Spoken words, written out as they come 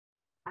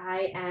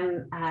I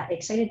am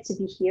excited to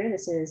be here.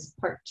 This is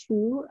part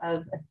 2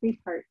 of a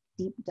 3-part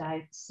deep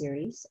dive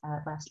series.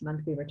 Last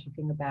month we were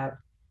talking about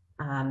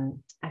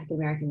African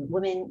American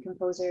women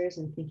composers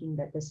and thinking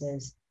that this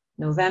is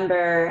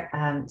November,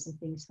 some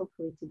things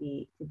hopefully to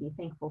be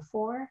thankful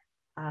for,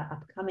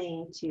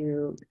 upcoming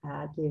to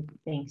give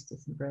thanks to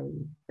some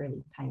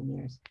early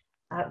pioneers.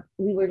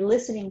 We were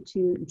listening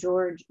to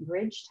George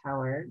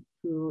Bridgetower,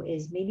 who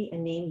is maybe a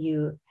name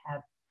you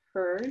have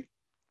heard,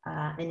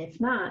 and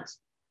if not,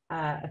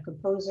 a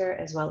composer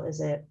as well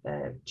as a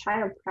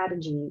child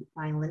prodigy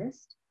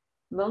violinist.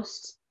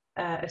 Most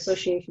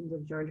associations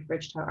of George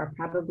Bridgetower are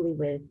probably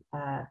with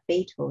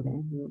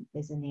Beethoven, who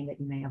is a name that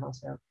you may have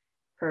also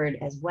heard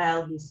as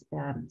well. He's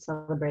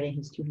celebrating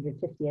his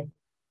 250th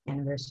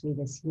anniversary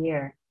this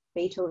year.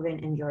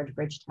 Beethoven and George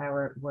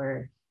Bridgetower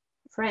were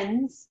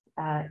friends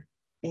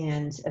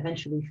and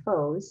eventually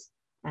foes.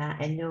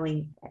 And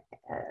knowing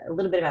a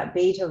little bit about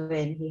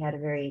Beethoven, he had a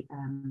very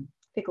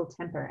fickle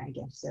temper, I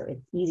guess. So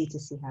it's easy to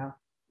see how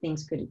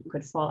things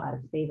could fall out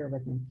of favor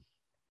with him.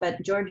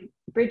 But George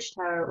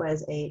Bridgetower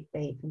was a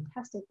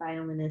fantastic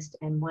violinist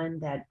and one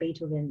that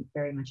Beethoven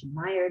very much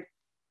admired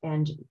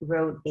and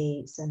wrote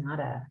a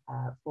sonata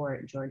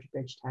for George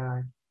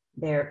Bridgetower.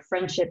 Their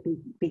friendship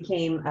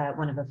became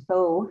one of a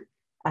foe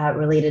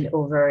related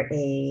over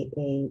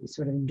a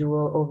sort of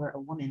duel over a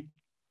woman.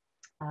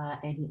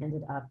 And he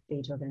ended up,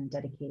 Beethoven,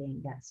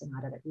 dedicating that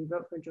sonata that he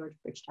wrote for George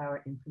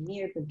Bridgetower and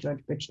premiered with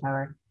George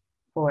Bridgetower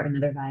for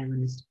another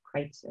violinist,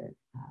 Kreutzer.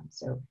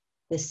 So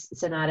this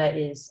sonata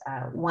is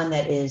one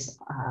that is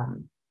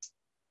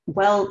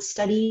well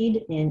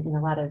studied in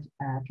a lot of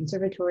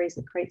conservatories,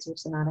 the Kreutzer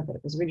sonata, but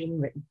it was originally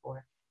written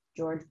for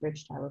George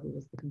Bridgetower, who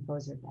was the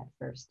composer of that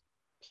first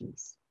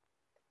piece.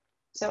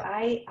 So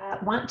I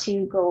want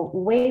to go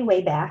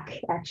way back,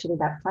 actually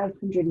about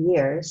 500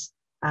 years,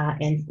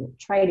 and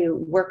try to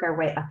work our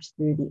way up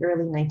through the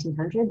early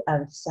 1900s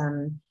of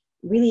some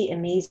really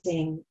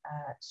amazing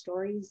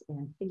stories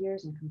and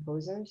figures and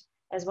composers,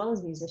 as well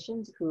as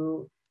musicians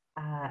who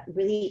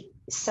really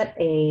set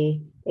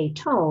a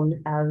tone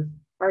of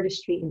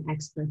artistry and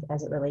excellence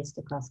as it relates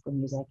to classical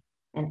music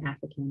and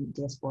African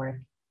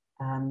diasporic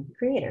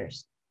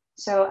creators.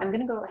 So I'm going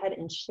to go ahead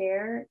and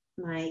share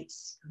my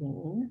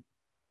screen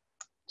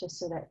just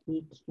so that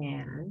we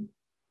can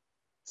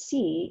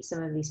see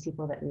some of these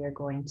people that we are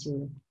going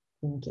to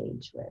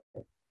engage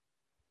with.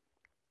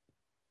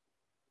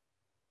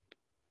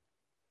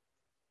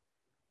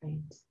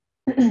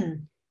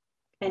 Right.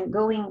 And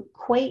going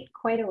quite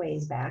a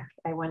ways back,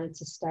 I wanted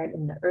to start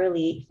in the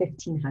early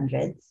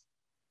 1500s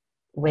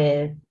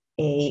with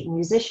a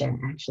musician,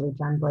 actually,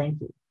 John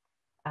Blanke.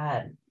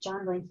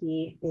 John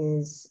Blanke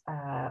was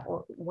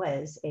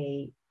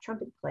a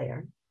trumpet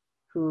player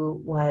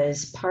who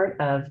was part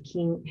of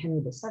King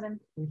Henry VII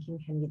and King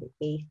Henry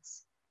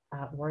VIII's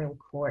royal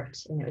court.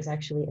 And it was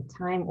actually a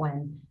time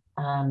when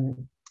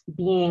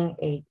being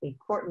a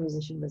court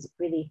musician was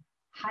really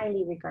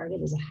highly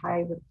regarded as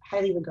a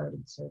highly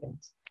regarded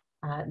servant.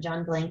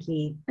 John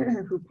Blanke,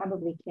 who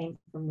probably came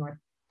from North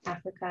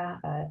Africa,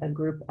 a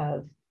group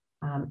of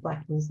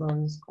Black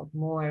Muslims called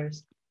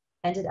Moors,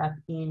 ended up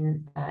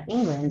in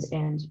England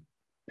and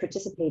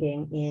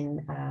participating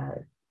in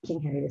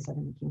King Henry VII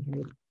and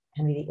King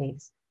Henry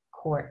VIII's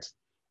court.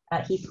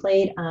 He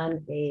played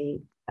on a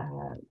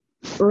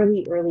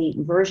early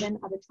version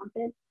of a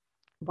trumpet,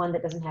 one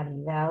that doesn't have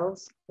any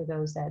valves, for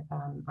those that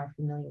are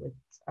familiar with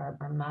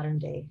our modern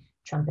day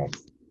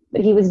trumpets.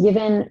 But he was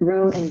given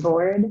room and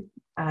board.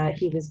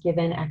 He was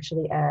given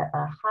actually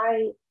a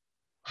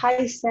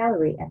high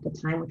salary at the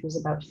time, which was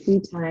about 3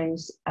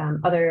 times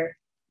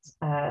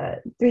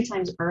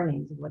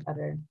earnings of what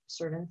other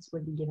servants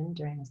would be given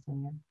during his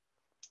tenure.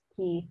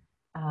 He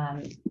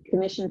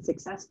commissioned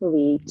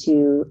successfully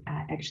to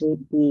actually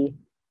be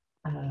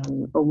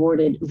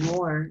awarded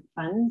more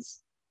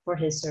funds for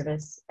his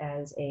service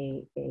as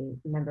a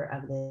member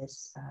of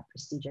this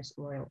prestigious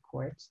royal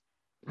court,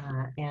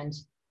 and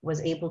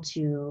was able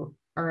to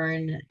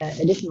earn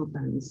additional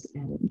funds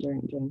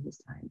during his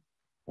time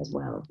as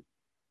well.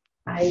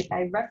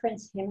 I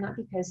reference him not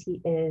because he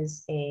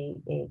is a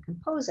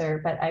composer,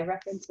 but I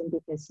reference him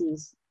because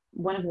he's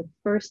one of the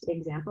first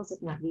examples,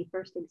 if not the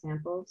first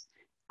examples,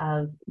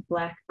 of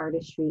Black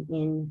artistry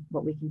in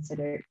what we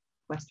consider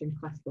Western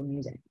classical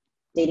music,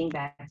 dating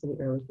back to the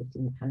early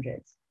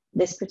 1500s.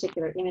 This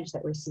particular image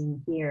that we're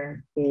seeing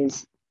here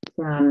is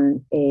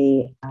from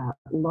a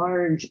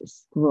large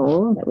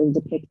scroll that was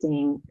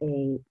depicting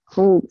a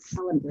whole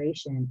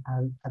celebration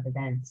of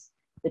events.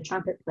 The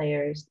trumpet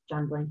players,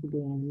 John Blanke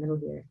being in the middle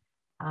here,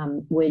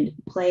 would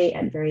play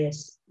at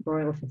various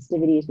royal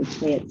festivities, would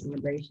play at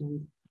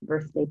celebrations,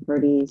 birthday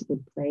parties,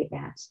 would play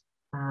at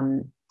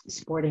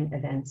sporting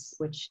events,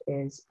 which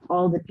is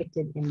all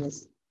depicted in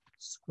this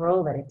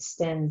scroll that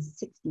extends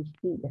 60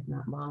 feet, if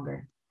not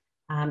longer.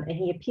 And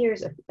he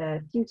appears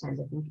a few times,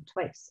 I think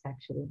twice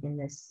actually, in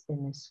this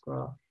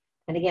scroll.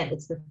 And again,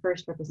 it's the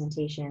first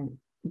representation,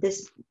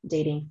 this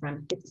dating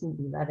from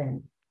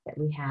 1511, that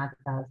we have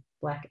of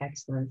Black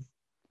excellence,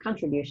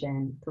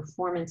 contribution,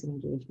 performance,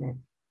 and engagement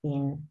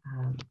in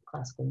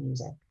classical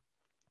music.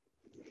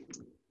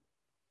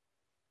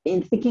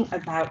 In thinking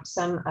about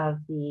some of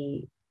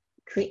the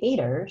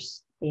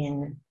creators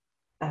in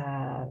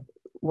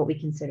what we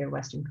consider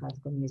Western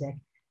classical music,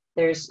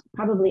 there's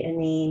probably a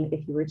name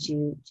if you were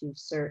to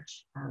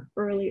search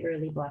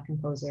early Black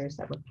composers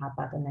that would pop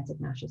up, and that's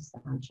Ignatius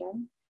Sancho,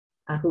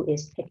 who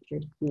is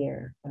pictured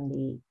here from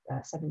the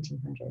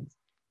 1700s.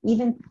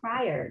 Even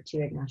prior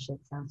to Ignatius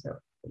Sancho,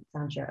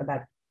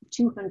 about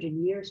 200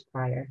 years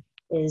prior,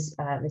 is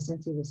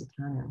Vicente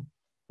Lusitano.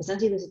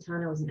 Vicente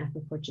Lusitano was an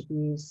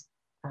Afro-Portuguese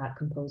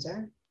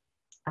composer,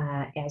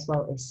 as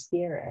well as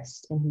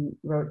theorist, and he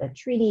wrote a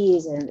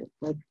treatise and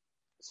like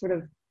sort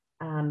of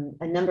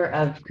a number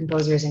of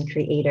composers and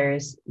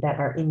creators that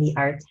are in the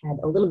arts had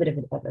a little bit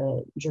of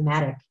a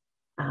dramatic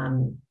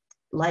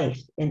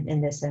life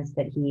in the sense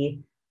that he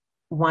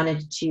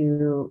wanted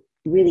to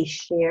really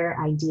share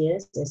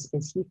ideas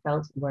as he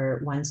felt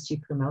were ones to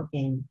promote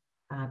in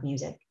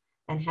music,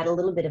 and had a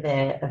little bit of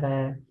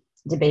a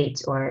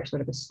debate or sort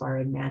of a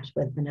sparring match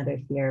with another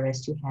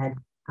theorist who had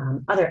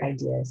other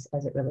ideas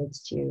as it relates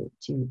to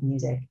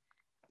music.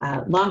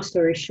 Long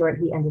story short,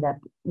 he ended up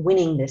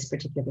winning this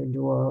particular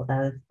duel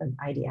of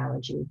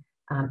ideology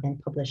and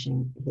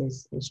publishing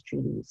his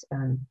treatise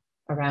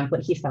around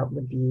what he felt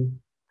would be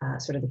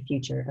sort of the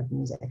future of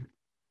music.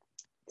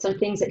 Some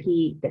things that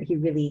he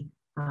really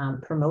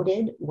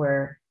promoted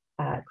were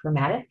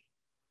chromatic.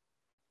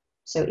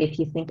 So if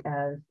you think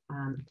of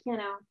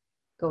piano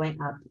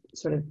going up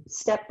sort of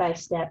step by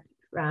step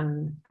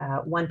from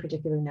one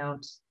particular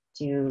note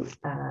to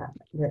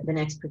the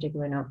next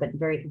particular note, but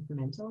very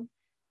incremental.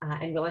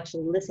 And we'll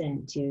actually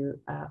listen to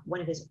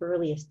one of his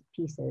earliest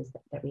pieces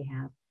that we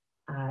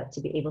have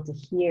to be able to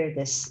hear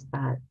this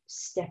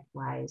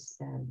stepwise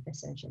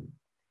ascension.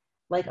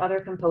 Like other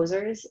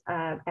composers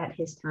at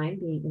his time,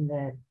 being in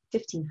the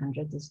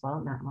 1500s as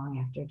well, not long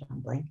after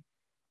John Blank,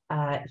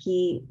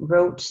 he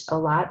wrote a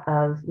lot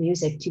of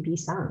music to be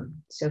sung.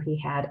 So he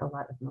had a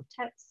lot of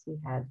motets, he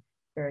had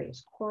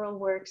various choral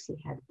works, he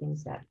had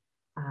things that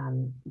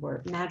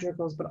were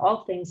madrigals, but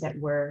all things that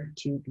were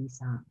to be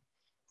sung.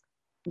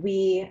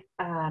 We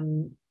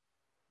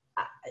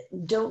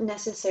don't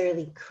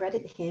necessarily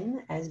credit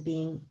him as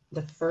being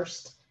the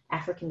first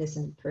African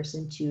descendant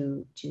person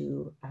to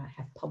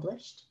have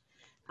published.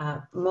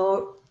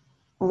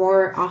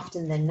 More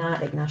often than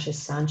not, Ignatius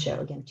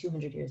Sancho, again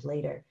 200 years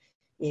later,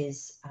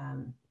 is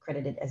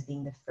credited as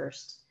being the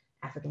first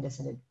African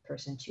descendant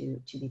person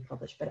to be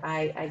published. But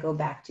I go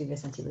back to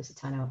Vicente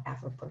Lusitano,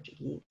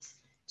 Afro-Portuguese,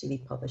 to be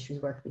published,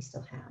 whose work we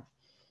still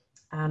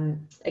have.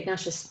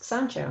 Ignatius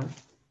Sancho,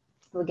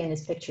 who again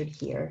is pictured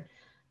here,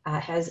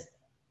 has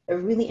a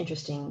really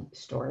interesting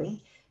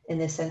story in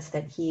the sense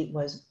that he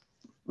was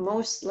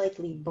most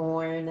likely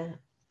born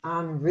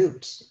en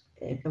route,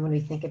 and when we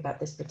think about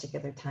this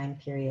particular time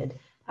period,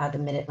 the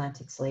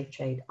mid-Atlantic slave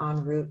trade,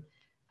 en route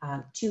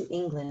to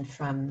England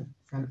from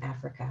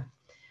Africa.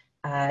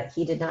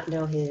 He did not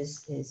know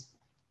his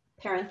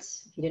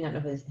parents, he did not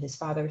know his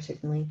father,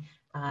 certainly,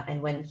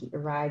 and when he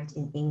arrived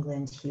in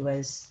England, he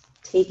was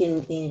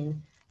taken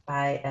in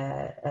by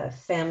a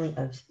family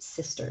of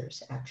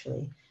sisters,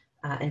 actually.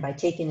 And by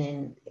taken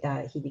in,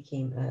 he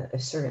became a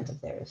servant of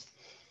theirs.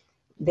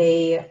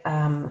 They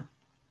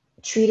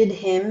treated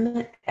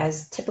him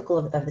as typical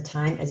of the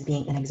time as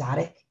being an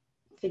exotic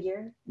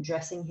figure,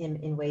 dressing him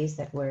in ways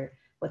that were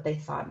what they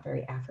thought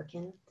very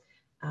African.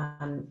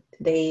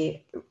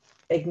 They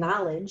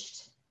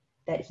acknowledged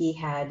that he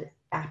had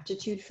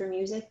aptitude for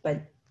music,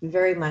 but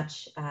very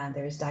much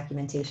there's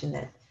documentation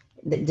that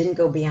didn't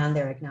go beyond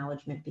their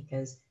acknowledgement,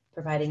 because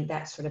providing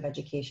that sort of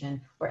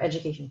education or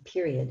education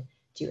period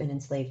to an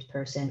enslaved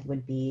person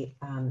would be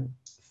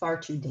far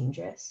too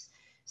dangerous.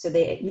 So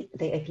they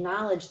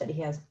acknowledge that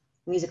he has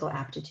musical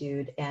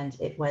aptitude, and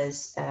it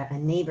was a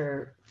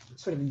neighbor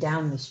sort of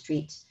down the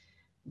street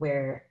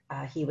where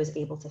he was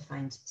able to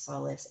find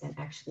solace and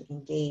actually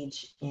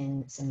engage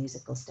in some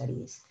musical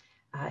studies.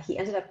 He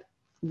ended up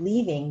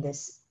leaving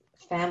this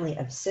family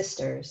of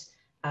sisters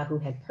who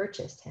had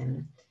purchased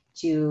him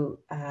to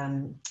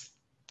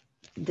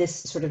this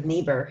sort of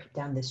neighbor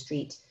down the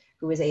street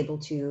who was able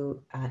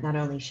to not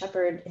only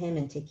shepherd him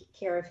and take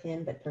care of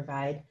him, but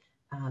provide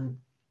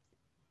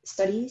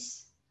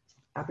studies,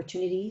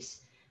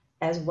 opportunities,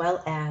 as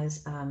well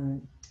as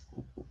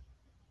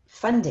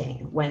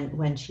funding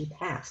when she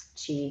passed.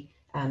 She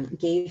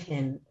gave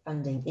him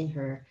funding in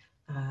her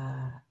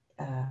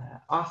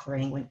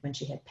offering when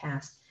she had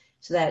passed,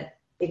 so that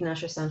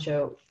Ignatius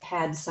Sancho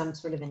had some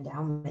sort of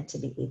endowment to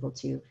be able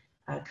to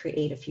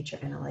create a future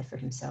and a life for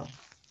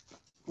himself.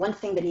 One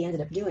thing that he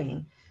ended up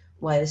doing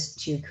was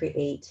to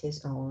create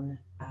his own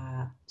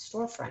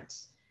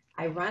storefront.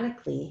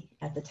 Ironically,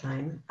 at the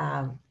time,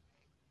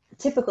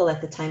 typical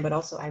at the time, but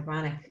also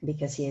ironic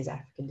because he is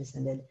African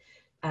descended,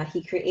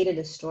 he created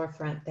a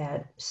storefront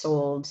that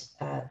sold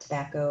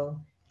tobacco,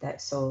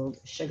 that sold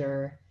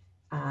sugar,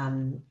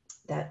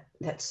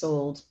 that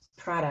sold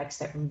products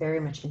that were very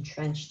much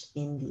entrenched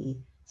in the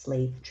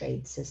slave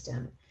trade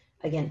system.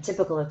 Again,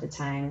 typical at the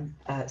time,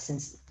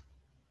 since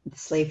the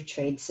slave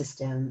trade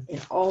system in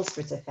all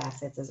sorts of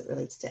facets as it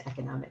relates to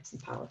economics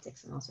and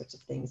politics and all sorts of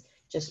things,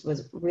 just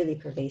was really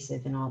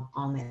pervasive in all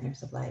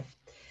manners of life.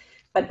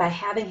 But by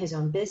having his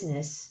own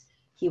business,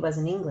 he was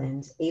in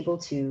England able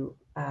to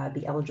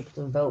be eligible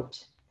to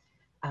vote.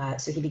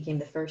 So he became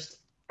the first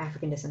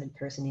African descended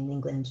person in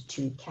England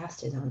to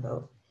cast his own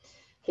vote.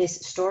 His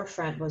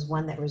storefront was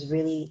one that was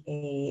really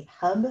a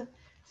hub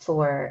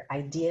for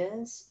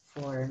ideas,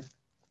 for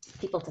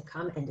people to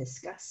come and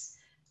discuss,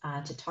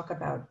 to talk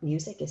about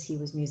music, as he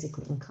was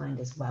musically inclined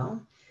as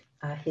well.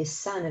 His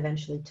son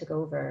eventually took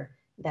over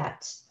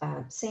that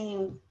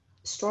same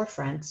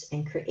storefront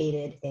and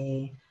created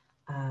a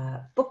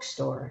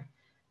bookstore,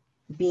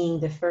 being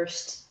the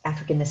first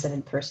African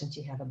descended person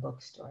to have a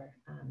bookstore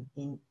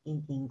in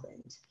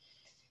England.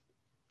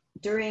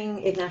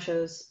 During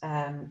Ignacio's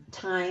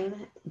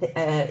time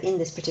in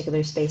this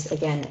particular space,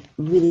 again,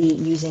 really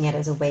using it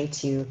as a way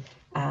to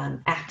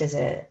act as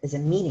a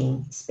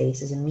meeting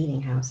space, as a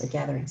meeting house, a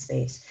gathering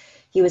space,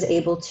 he was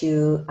able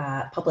to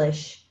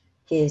publish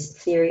his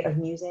theory of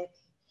music,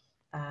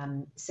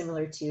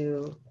 similar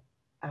to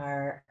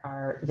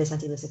our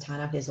Vicente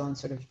Lusitano, his own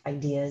sort of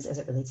ideas as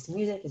it relates to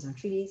music, his own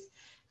treatise,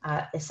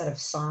 a set of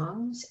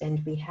songs.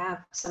 And we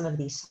have some of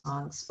these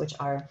songs, which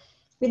are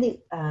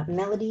really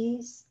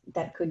melodies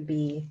that could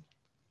be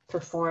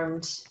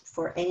performed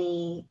for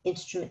any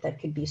instrument, that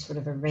could be sort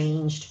of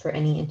arranged for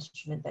any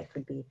instrument, that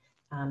could be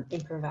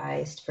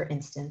improvised, for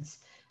instance,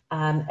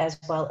 as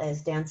well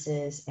as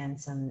dances and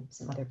some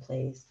other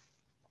plays.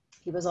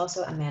 He was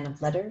also a man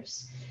of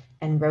letters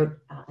and wrote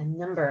a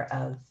number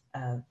of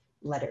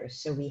letters.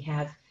 So we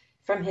have,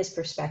 from his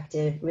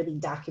perspective, really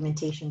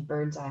documentation,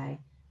 bird's eye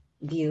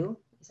view.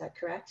 Is that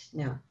correct?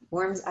 No,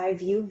 worm's eye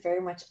view,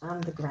 very much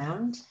on the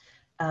ground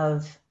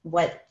of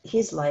what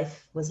his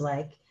life was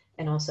like,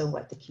 and also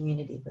what the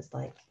community was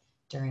like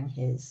during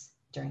his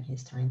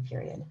time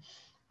period.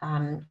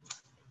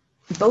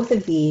 Both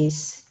of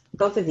these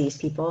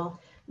people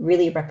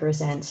really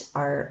represent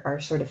our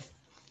sort of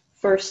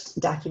first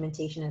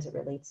documentation as it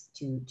relates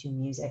to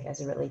music, as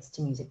it relates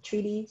to music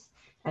treaties,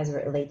 as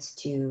it relates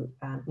to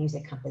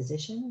music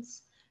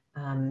compositions,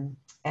 and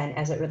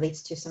as it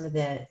relates to some of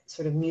the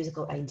sort of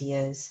musical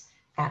ideas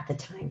at the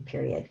time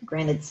period,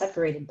 granted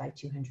separated by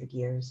 200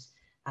 years,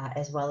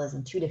 as well as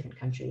in two different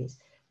countries.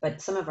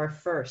 But some of our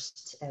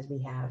first, as we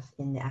have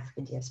in the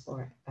African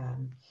diaspora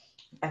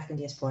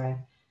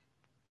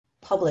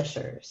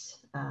publishers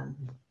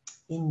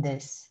in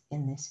this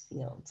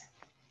field.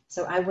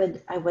 So I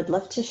would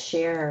love to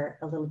share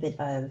a little bit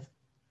of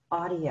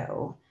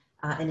audio,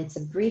 and it's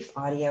a brief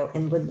audio,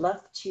 and would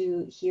love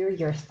to hear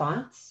your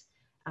thoughts.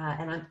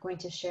 And I'm going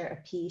to share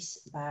a piece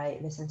by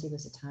Vicente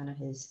Lusitano,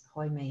 his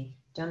Hoi Me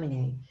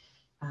Domine.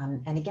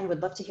 And again,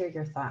 would love to hear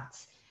your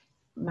thoughts.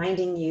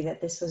 Minding you that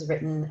this was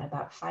written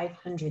about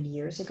 500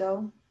 years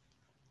ago,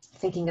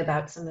 thinking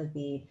about some of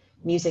the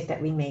music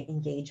that we may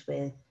engage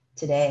with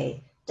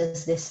today.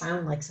 Does this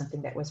sound like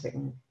something that was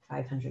written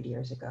 500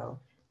 years ago?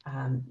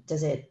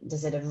 Does it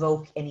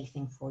evoke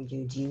anything for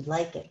you? Do you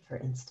like it, for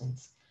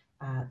instance?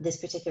 This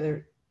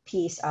particular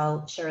piece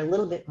I'll share a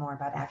little bit more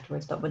about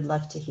afterwards, but would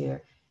love to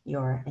hear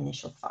your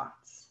initial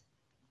thoughts.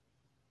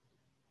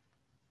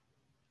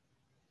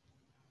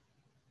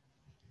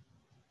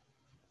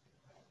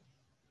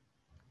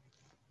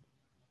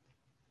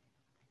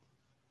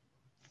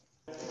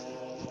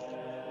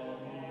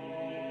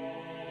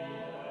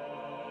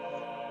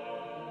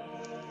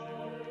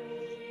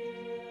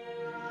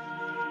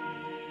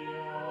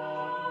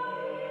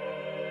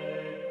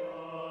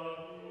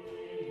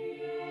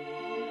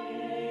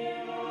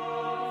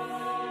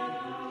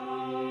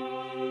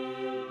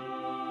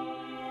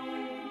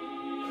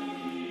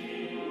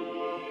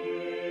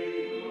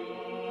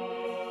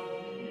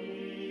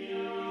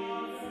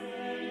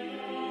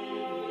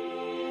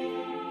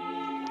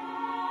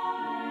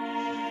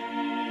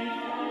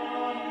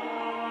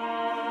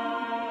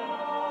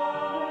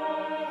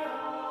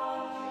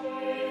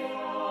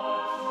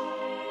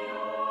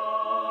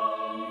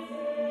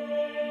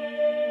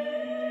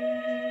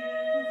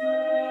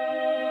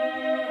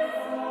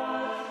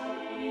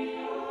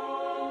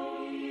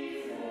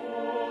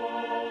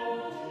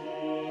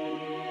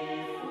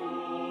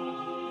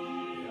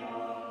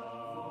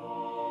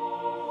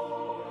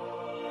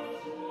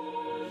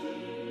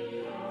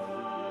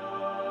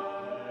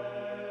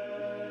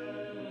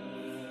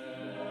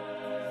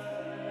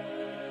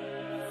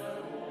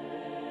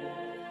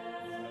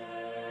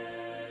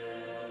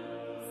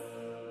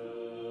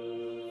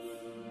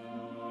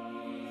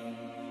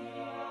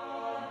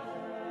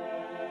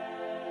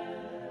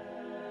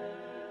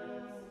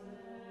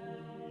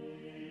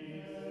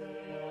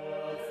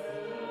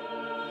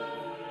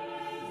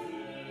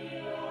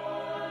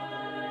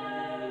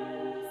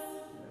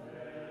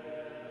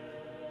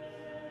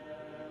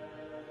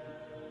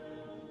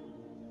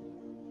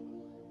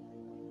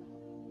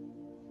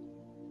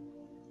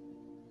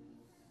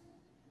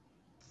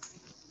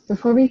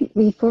 Before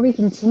we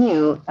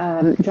continue,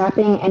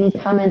 dropping any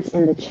comments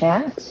in the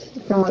chat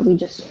from what we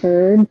just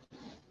heard.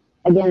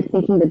 again,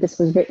 thinking that this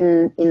was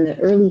written in the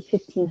early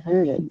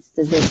 1500s,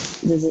 does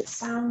it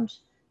sound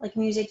like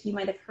music you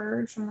might have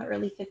heard from the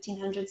early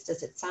 1500s?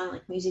 Does it sound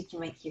like music you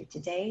might hear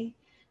today?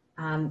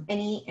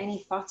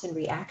 Any thoughts and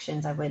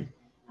reactions? I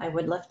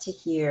would love to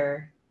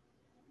hear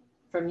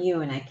from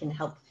you, and I can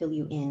help fill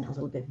you in a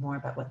little bit more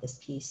about what this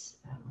piece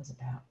was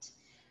about.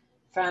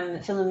 From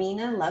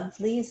Philomena,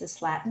 lovely is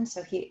this Latin,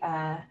 so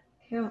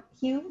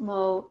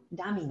Humo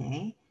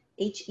Domine,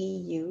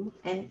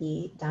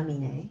 H-E-U-M-E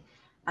Domine,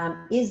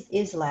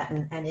 is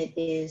Latin, and it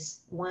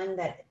is one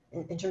that,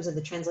 in terms of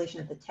the translation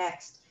of the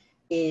text,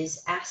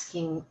 is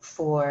asking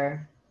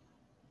for,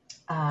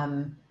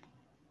 on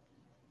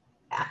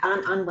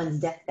one's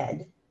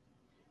deathbed,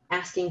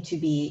 asking to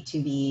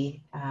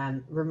be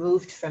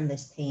removed from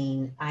this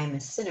pain. I am a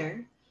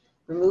sinner.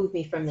 Remove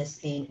me from this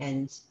pain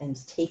and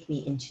take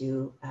me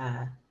into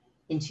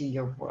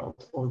your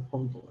world, O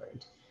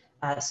Lord.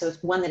 So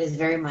it's one that is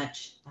very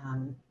much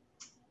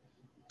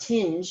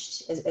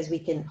tinged, as we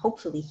can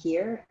hopefully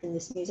hear in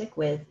this music,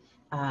 with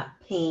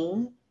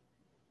pain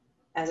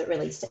as it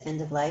relates to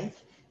end of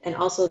life, and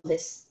also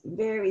this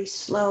very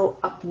slow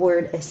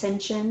upward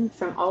ascension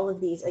from all of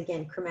these,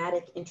 again,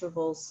 chromatic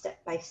intervals, step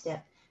by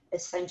step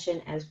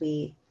ascension as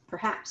we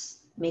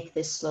perhaps make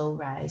this slow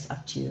rise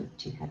up to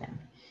heaven.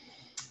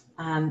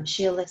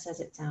 Sheila says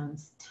it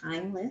sounds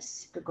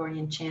timeless,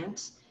 Gregorian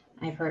chant.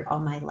 I've heard all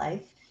my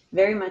life.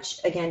 Very much,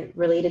 again,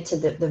 related to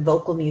the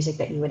vocal music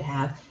that you would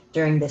have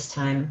during this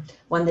time.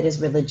 One that is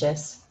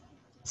religious,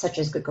 such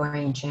as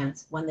Gregorian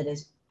chants. One that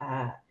is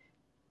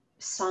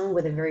sung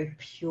with a very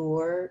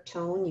pure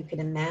tone. You can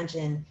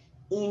imagine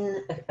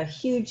in a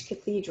huge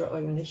cathedral or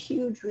in a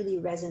huge, really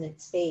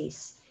resonant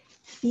space,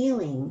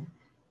 feeling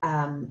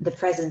the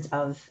presence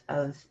of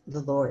the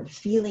Lord,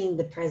 feeling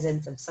the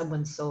presence of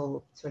someone's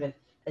soul sort of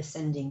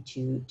ascending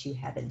to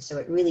heaven. So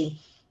it really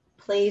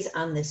plays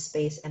on this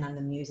space and on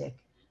the music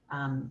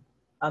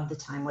of the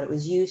time, what it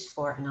was used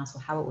for, and also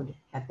how it would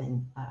have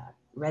been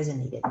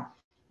resonated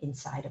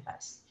inside of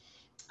us.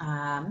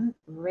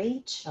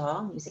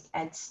 Rachel, music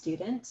ed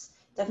student,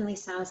 definitely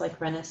sounds like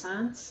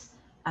Renaissance.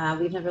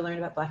 We've never learned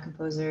about Black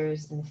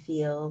composers in the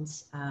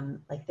fields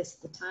like this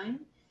at the time.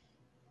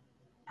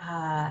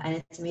 And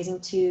it's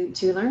amazing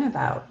to learn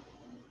about.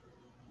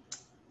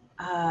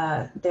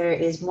 There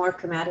is more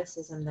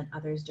chromaticism than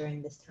others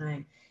during this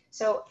time.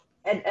 So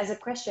as a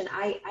question,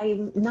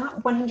 I'm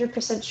not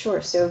 100%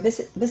 sure. So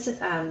Vicente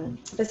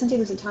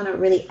Lusitano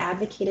really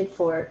advocated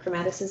for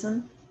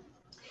chromaticism.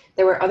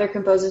 There were other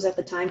composers at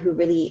the time who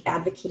really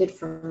advocated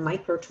for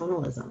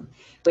microtonalism,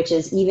 which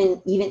is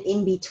even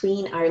in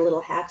between our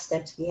little half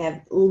steps, we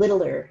have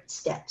littler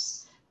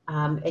steps.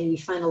 And you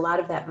find a lot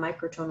of that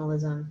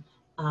microtonalism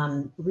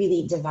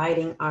really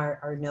dividing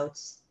our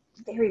notes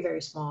very,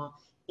 very small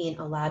in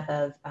a lot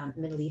of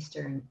Middle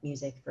Eastern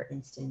music, for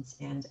instance,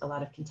 and a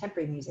lot of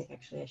contemporary music,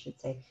 actually, I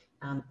should say,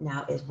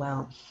 now as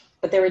well.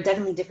 But there were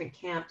definitely different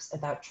camps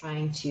about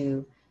trying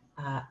to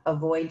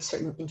avoid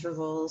certain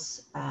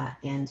intervals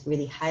and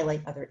really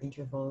highlight other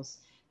intervals.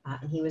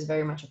 And he was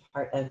very much a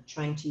part of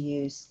trying to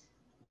use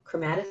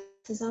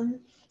chromaticism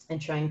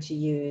and trying to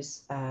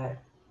use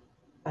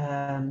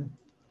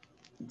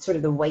sort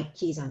of the white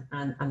keys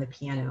on the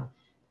piano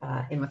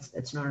in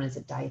what's known as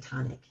a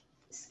diatonic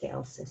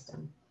scale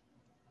system.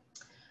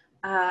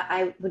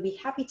 I would be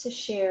happy to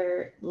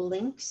share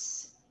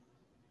links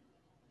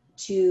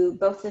to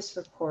both this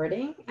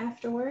recording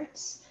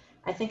afterwards.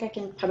 I think I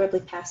can probably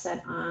pass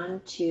that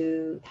on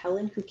to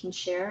Helen, who can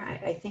share.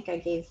 I think I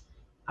gave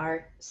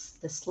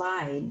the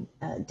slide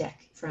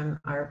deck from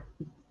our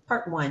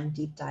part 1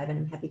 deep dive, and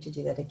I'm happy to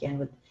do that again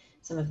with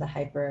some of the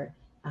hyperlinks.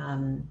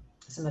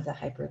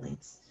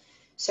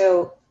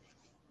 So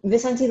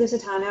Vicente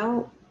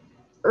Lusitano,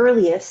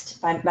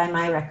 earliest, by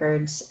my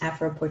records,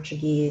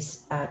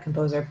 Afro-Portuguese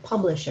composer,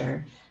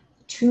 publisher,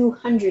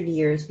 200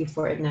 years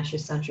before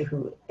Ignatius Sancho,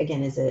 who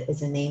again is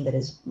a name that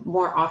is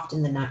more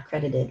often than not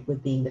credited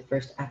with being the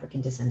first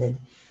African-descended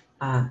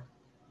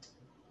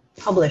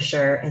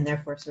publisher, and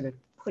therefore sort of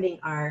putting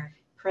our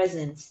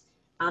presence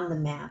on the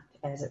map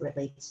as it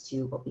relates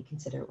to what we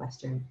consider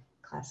Western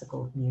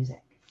classical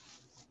music.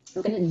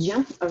 I'm going to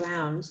jump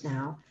around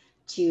now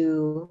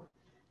to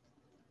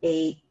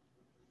a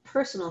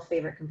personal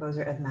favorite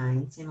composer of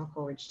mine, Samuel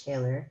Coleridge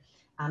Taylor.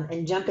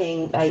 And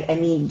jumping, I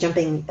mean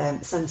jumping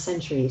some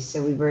centuries.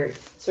 So we were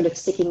sort of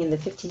sticking in the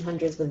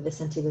 1500s with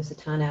Vicente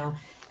Lusitano,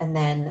 and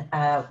then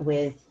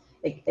with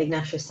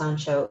Ignatius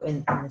Sancho in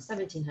the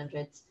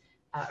 1700s,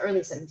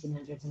 early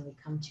 1700s, and we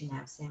come to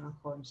now Samuel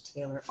Coleridge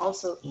Taylor,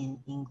 also in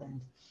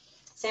England.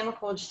 Samuel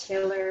Coleridge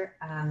Taylor,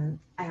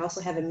 I also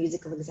have a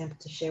musical example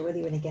to share with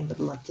you, and again, would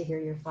love to hear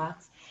your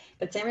thoughts.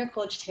 But Samuel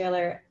Coleridge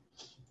Taylor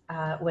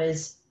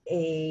was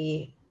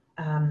a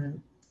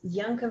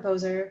young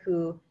composer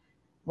who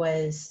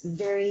was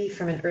very,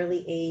 from an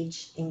early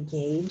age,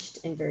 engaged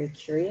and very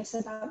curious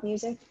about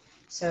music.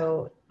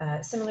 So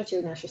similar to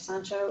Ignatius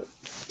Sancho,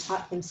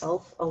 taught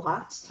himself a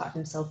lot, taught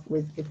himself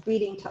with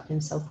reading, taught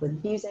himself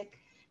with music.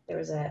 There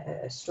was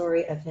a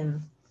story of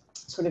him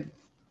sort of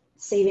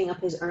saving up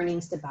his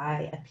earnings to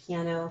buy a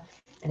piano,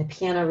 and a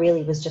piano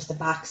really was just a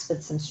box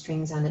with some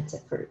strings on it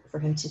for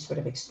him to sort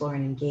of explore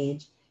and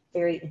engage.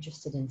 Very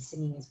interested in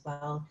singing as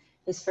well.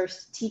 His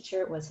first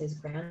teacher was his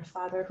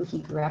grandfather, who he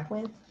grew up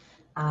with,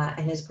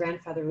 and his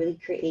grandfather really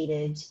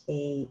created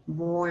a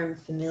warm,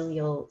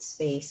 familial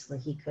space where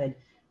he could,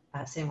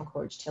 Samuel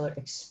Coleridge Taylor,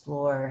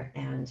 explore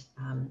and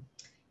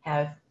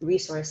have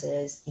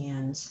resources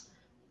and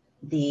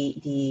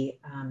the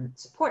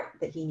support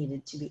that he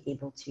needed to be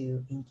able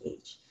to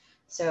engage.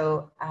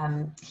 So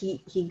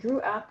he grew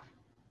up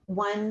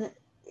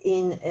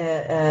in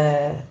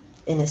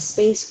a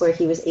space where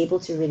he was able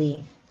to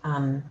really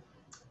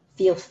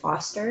feel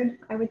fostered,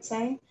 I would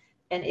say.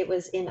 And it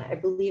was in, I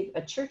believe,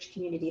 a church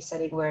community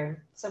setting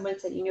where someone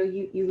said, you know,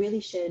 you really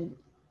should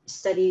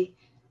study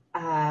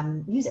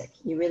music.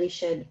 You really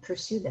should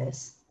pursue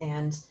this,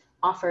 and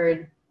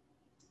offered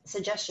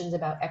suggestions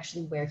about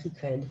actually where he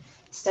could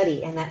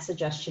study. And that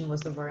suggestion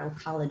was the Royal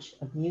College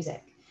of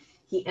Music.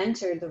 He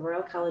entered the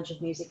Royal College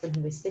of Music when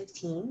he was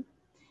 15.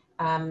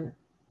 I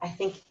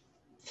think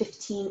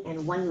 15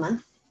 and 1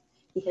 month.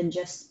 He had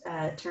just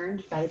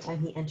turned by the time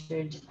he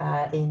entered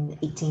in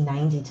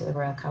 1890 to the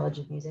Royal College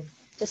of Music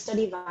to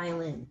study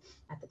violin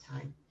at the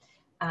time.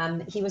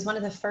 He was one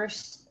of the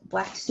first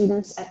Black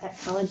students at that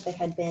college. There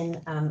had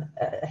been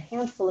a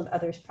handful of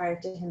others prior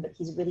to him, but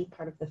he's really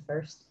part of the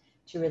first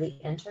to really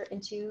enter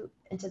into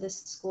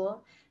this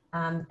school.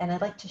 And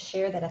I'd like to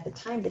share that at the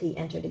time that he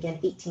entered, again,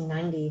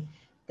 1890,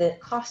 the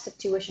cost of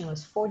tuition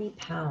was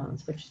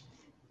 £40, which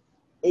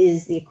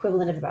is the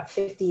equivalent of about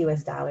 $50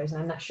 US.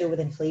 And I'm not sure with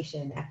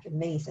inflation after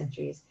many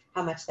centuries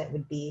how much that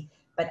would be,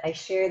 but I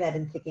share that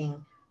in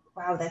thinking,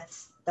 wow,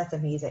 that's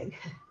amazing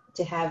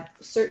to have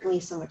certainly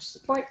so much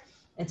support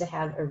and to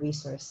have a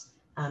resource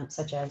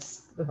such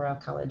as the Royal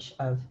College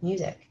of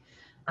Music.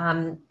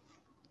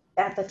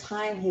 At the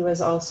time, he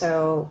was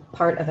also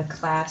part of a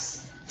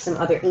class, some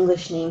other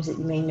English names that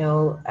you may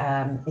know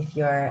if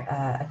you're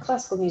a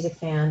classical music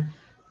fan,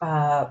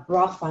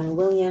 Rolf von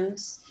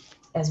Williams,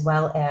 as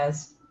well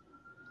as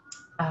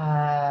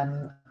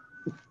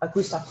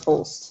Gustav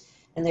Holst.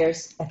 And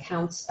there's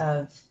accounts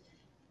of,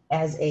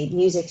 as a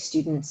music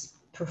student,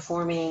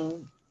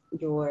 performing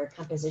your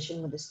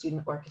composition with the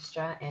student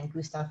orchestra, and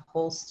Gustav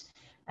Holst,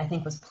 I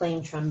think, was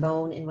playing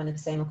trombone in one of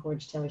Samuel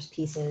Coleridge Taylor's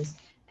pieces,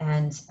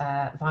 and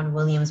von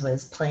Williams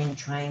was playing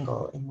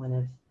triangle in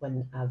one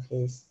of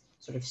his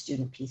sort of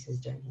student pieces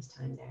during his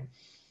time there.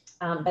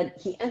 But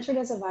he entered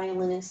as a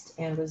violinist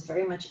and was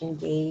very much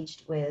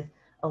engaged with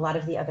a lot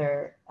of the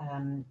other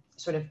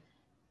sort of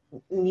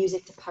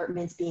music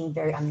departments, being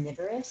very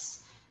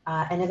omnivorous.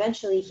 And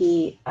eventually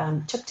he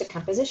took to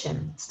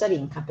composition,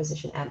 studying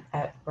composition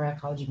at Royal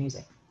College of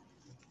Music.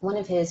 One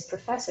of his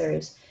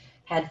professors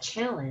had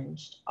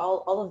challenged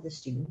all of the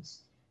students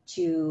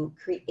to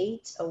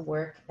create a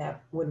work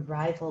that would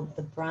rival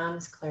the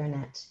Brahms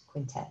clarinet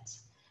quintet.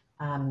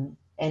 And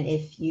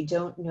if you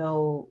don't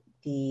know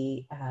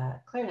the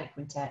clarinet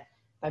quintet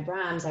by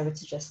Brahms, I would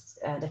suggest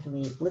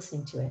definitely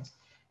listening to it.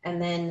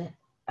 And then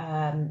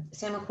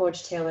Samuel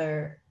Coleridge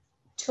Taylor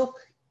took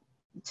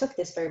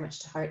this very much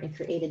to heart and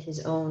created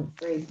his own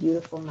very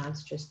beautiful,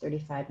 monstrous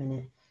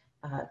 35-minute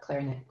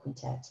clarinet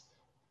quintet,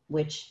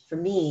 which for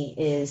me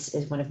is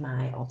one of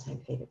my all-time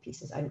favorite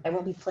pieces. I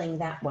won't be playing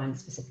that one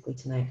specifically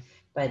tonight,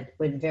 but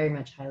would very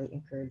much highly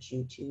encourage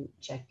you to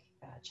check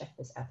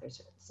this out.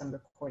 There's some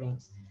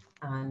recordings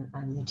on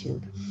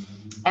YouTube.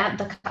 At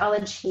the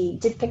college, he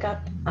did pick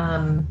up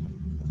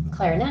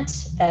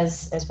clarinet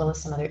as well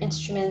as some other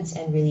instruments,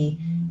 and really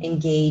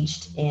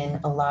engaged in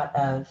a lot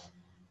of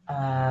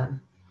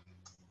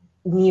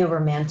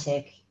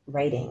neo-romantic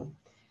writing.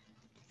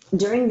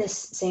 During this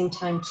same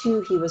time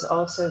too, he was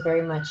also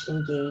very much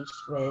engaged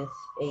with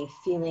a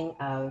feeling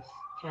of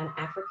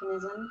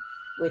Pan-Africanism,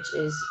 which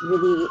is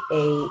really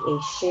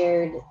a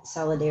shared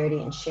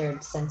solidarity and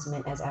shared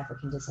sentiment as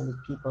African-descended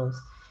peoples.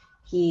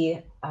 He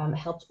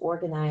helped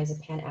organize a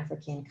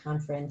Pan-African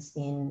conference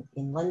in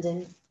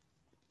London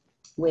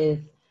with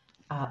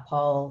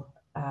Paul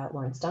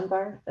Laurence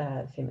Dunbar,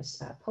 the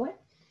famous poet,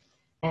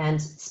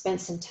 and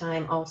spent some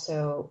time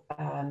also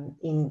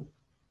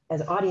as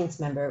an audience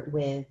member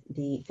with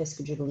the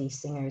Fiscal Jubilee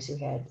singers who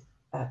had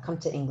come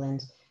to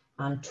England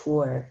on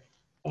tour,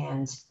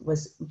 and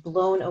was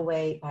blown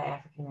away by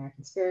African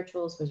American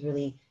spirituals, was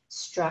really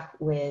struck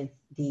with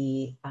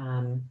the,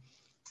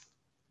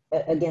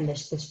 again,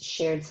 this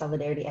shared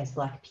solidarity as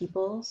Black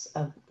peoples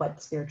of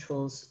what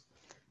spirituals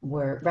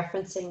were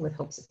referencing with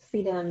hopes of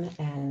freedom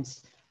and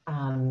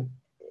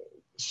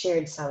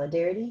shared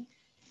solidarity.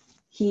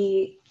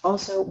 He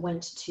also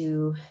went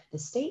to the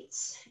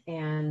States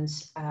and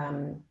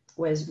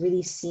was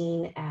really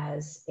seen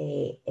as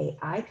a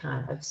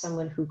icon of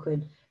someone who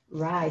could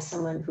rise,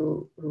 someone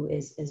who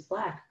is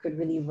Black, could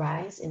really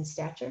rise in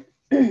stature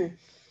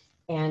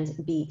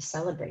and be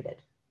celebrated.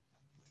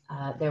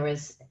 There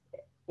was,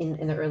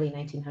 in the early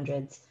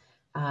 1900s,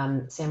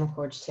 Samuel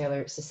Coleridge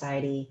Taylor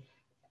Society,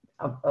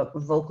 a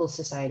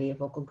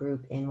vocal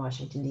group in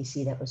Washington,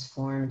 D.C. that was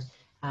formed.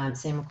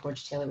 Samuel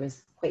Coleridge Taylor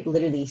was quite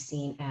literally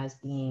seen as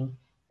being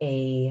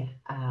a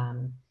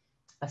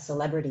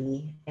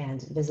celebrity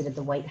and visited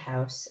the White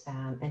House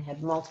and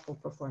had multiple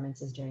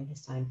performances during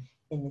his time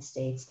in the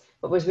States,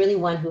 but was really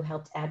one who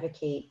helped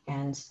advocate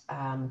and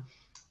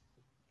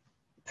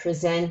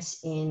present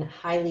in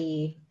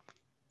highly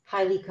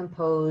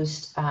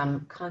composed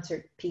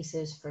concert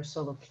pieces for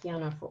solo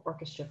piano, for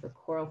orchestra, for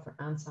choral, for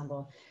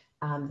ensemble,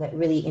 that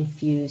really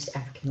infused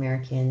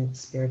African-American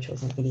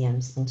spirituals and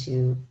idioms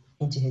into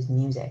his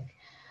music.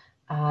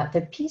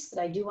 The piece that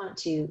I do want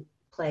to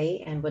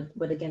play and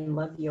would again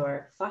love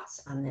your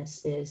thoughts on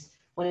this is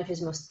one of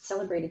his most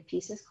celebrated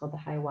pieces called the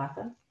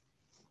Hiawatha.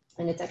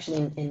 And it's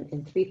actually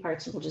in three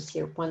parts. We'll just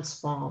hear one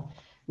small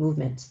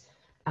movement.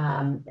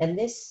 And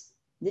this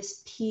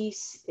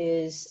piece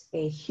is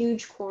a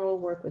huge choral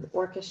work with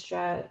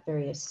orchestra,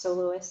 various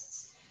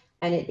soloists,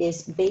 and it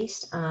is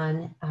based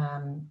on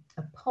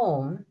a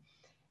poem.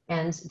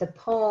 And the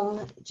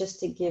poem,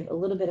 just to give a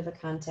little bit of a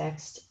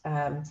context,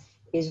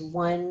 is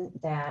one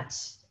that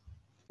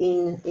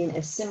in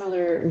a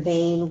similar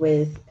vein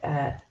with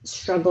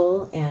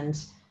struggle and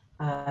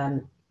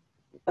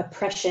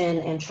oppression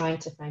and trying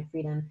to find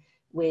freedom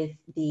with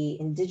the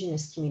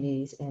indigenous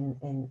communities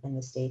in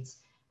the States,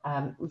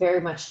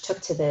 very much took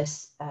to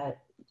this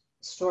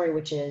story,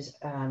 which is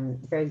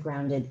very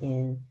grounded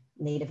in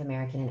Native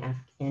American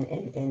and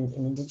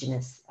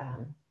indigenous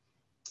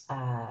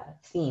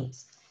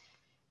themes.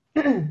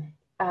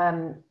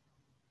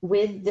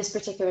 With this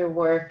particular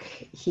work,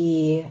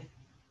 he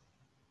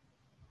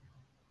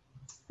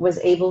was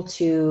able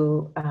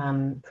to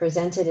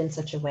present it in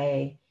such a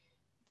way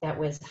that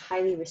was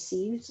highly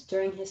received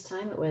during his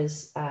time. It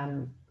was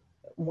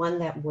one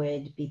that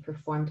would be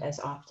performed as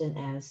often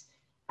as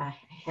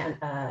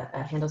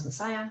Handel's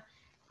Messiah,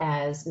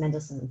 as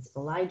Mendelssohn's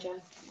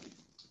Elijah,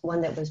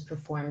 one that was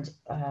performed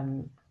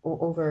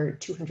over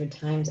 200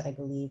 times, I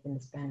believe, in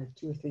the span of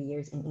 2 or 3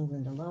 years in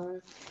England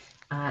alone,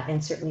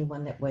 and certainly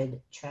one that would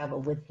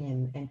travel with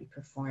him and be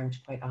performed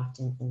quite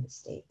often in the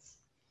States.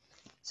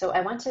 So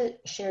I want to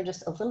share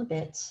just a little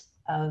bit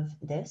of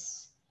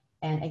this,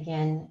 and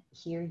again,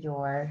 hear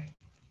your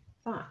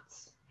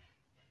thoughts.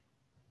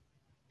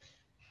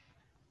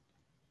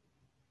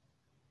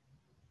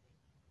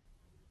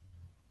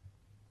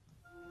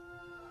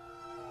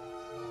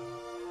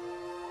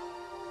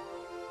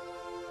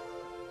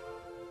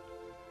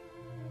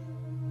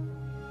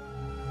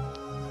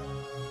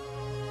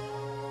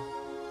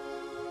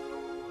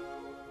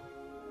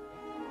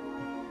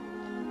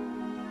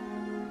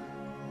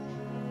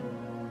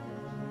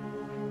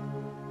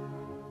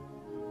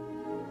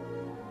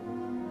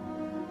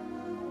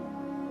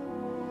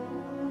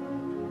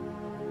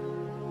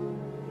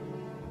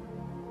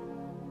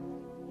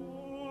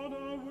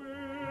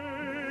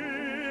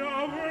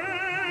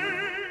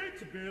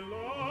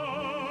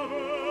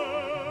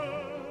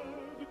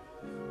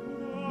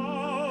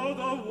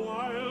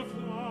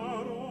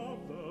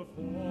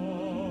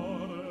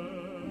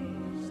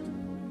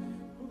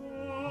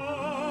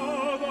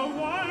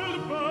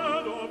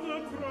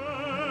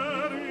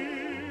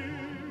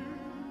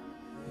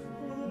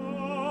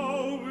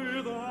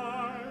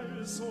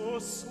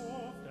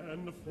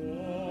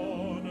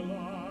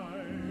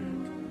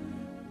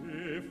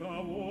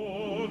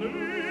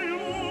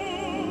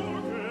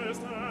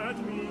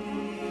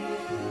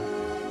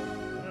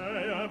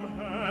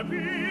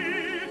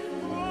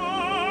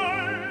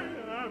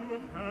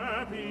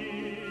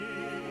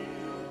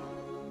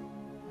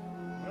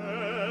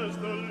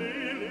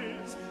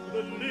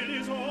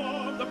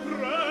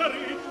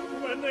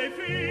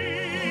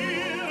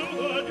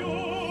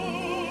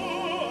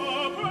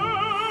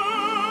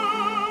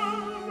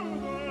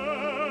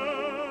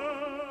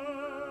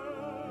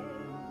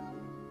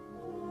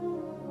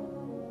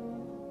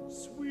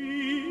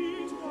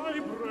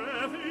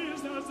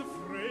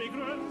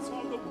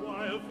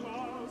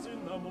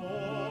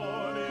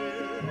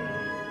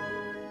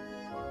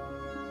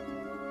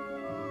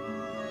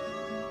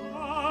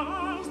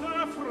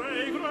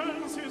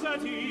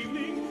 At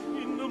evening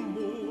in the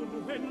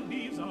moon when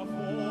leaves are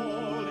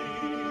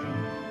falling,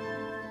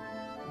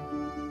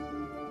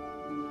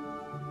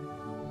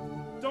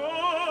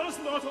 does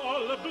not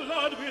all the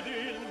blood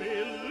within me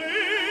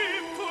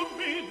live to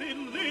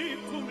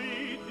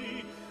meet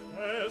thee,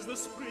 as the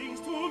springs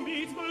to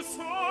meet the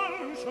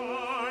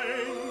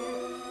sunshine,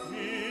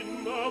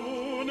 in the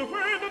moon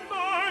when the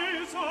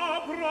nights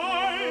are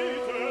brightest.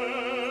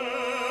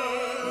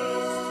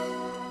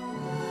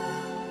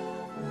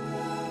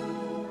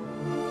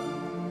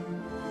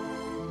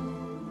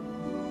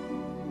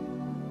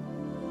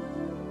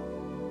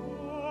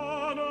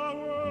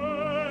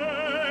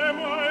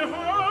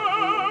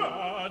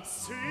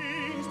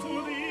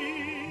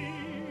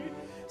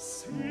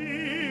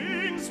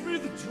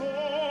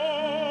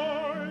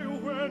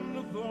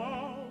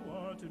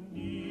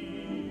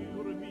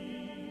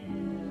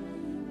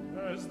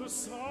 The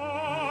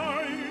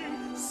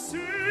sighing,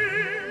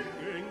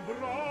 singing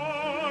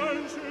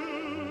branches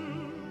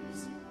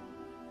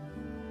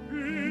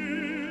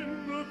in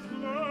the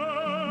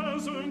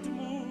pleasant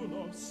moon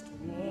of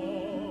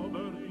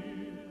strawberries,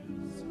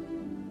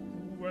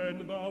 when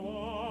when thou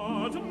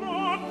art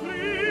not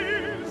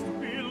pleased,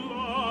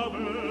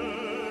 beloved,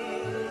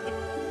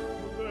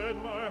 then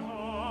my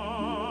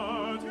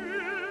heart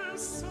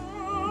is sad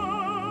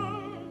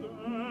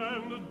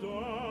and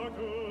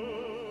darkened,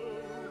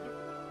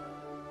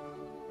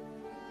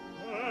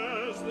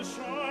 as the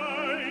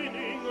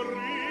shining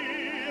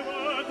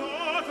river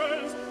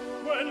darkens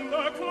when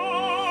the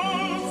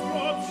clouds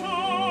drop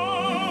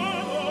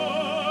shadows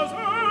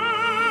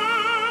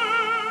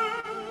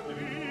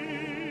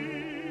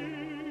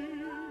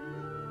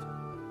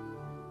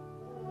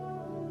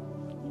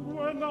and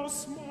when thou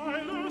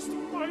smilest,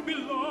 my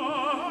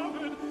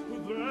beloved,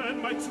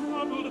 then my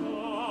troubled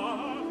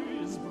heart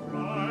is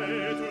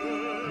brightened,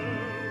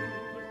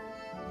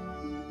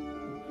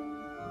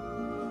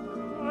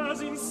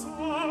 as in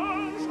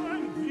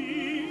sunshine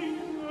gleam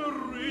the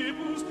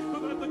ripples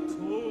that the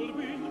cold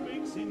wind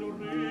makes in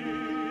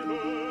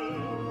rivers.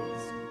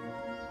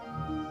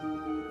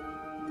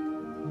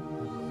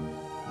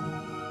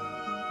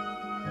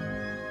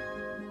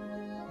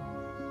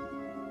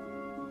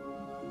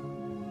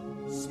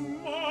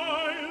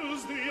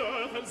 Smiles the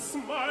earth and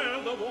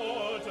smile the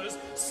waters,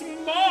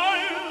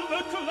 smile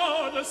the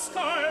cloudless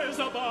skies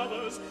above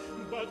us,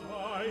 but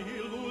I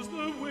lose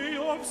the way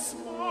of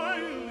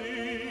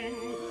smiling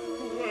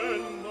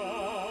when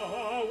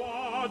thou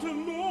art no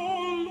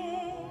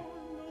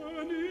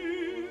longer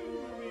near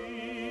me.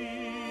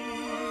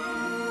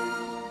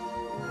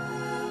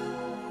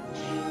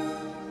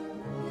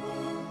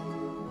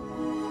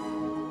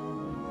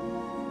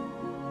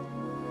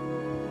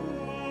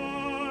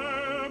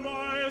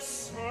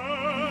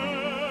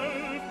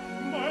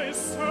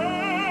 Myself,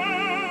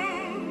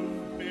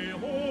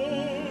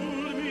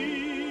 behold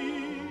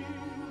me,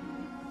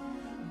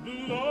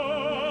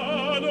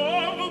 blood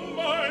of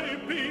my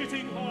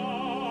beating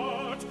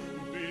heart,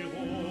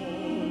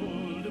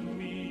 behold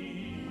me.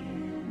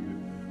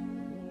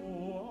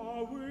 Oh,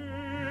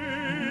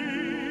 awake,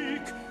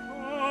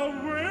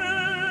 awake,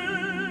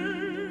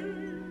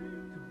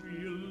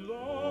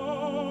 beloved.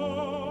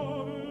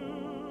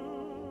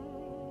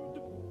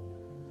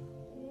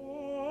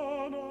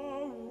 On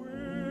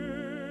awake,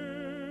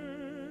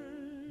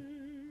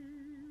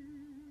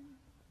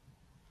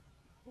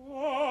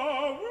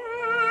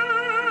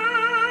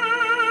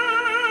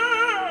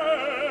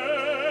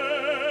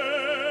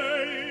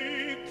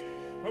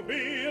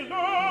 beloved.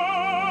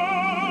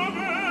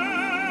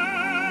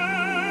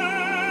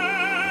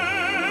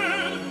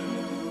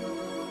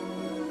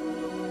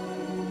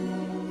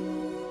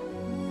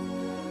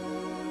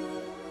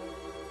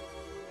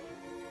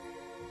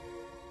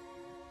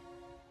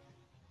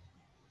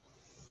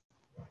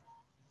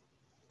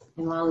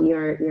 And while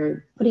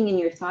you're putting in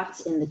your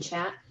thoughts in the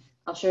chat,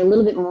 I'll share a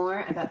little bit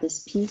more about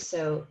this piece.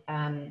 So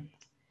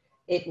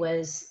it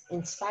was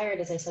inspired,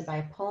 as I said, by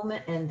a poem,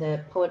 and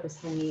the poet was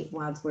Henry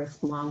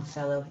Wadsworth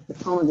Longfellow. The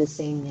poem of the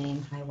same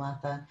name,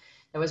 Hiawatha,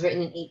 that was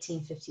written in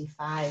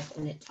 1855,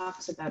 and it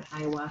talks about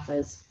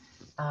Hiawatha's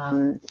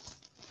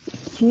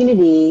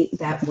community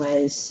that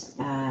was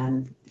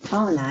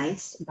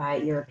colonized by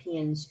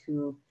Europeans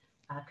who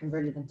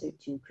converted them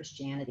to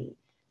Christianity.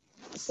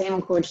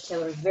 Samuel Coleridge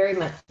Taylor very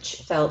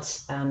much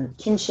felt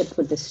kinship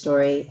with this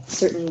story,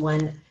 certainly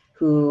one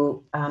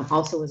who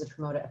also was a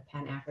promoter of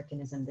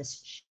Pan-Africanism,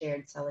 this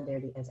shared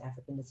solidarity as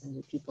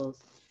African-descended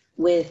peoples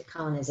with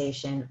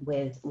colonization,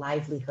 with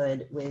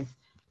livelihood, with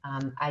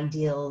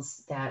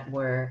ideals that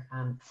were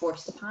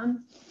forced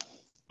upon,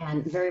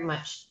 and very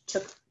much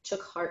took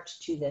heart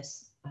to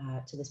this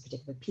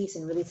particular piece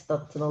and really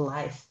to the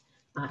life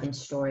and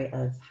story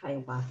of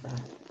Hiawatha.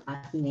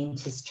 He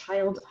named his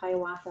child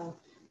Hiawatha.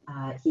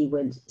 He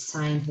would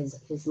sign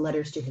his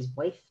letters to his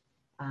wife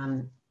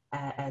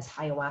as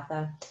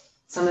Hiawatha.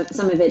 Some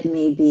of it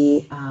may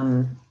be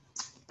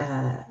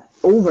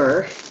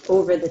over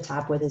the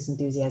top with his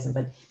enthusiasm,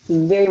 but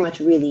he very much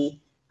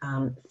really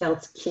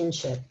felt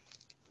kinship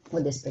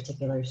with this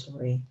particular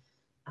story.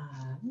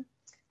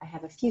 I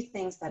have a few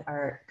things that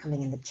are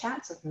coming in the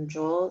chat. So from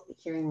Joel,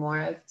 hearing more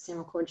of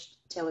Samuel Coleridge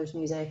Taylor's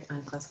music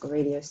on classical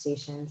radio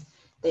stations.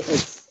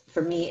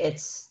 For me,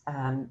 it's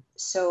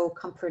so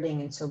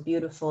comforting and so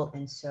beautiful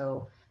and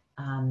so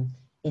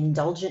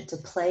indulgent to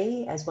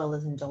play as well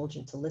as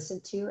indulgent to listen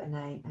to. And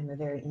I'm a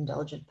very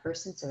indulgent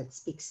person, so it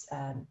speaks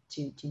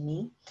to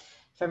me.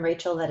 From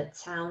Rachel, that it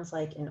sounds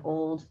like an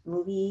old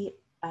movie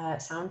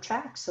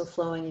soundtrack, so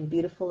flowing and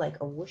beautiful, like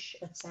a whoosh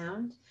of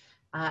sound.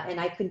 And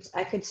I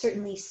could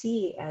certainly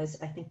see,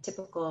 as I think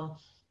typical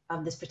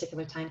of this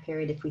particular time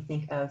period, if we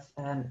think of,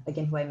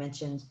 again, who I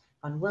mentioned,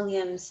 Vaughan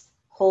Williams,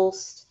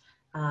 Holst,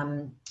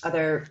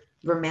 other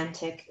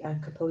romantic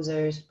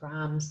composers,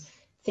 Brahms,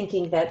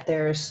 thinking that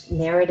there's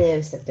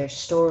narratives, that there's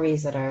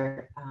stories that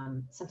are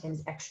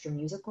sometimes extra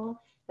musical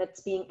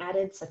that's being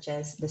added, such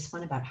as this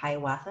one about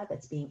Hiawatha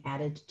that's being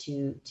added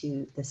to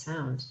the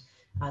sound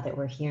that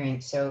we're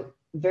hearing. So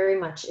very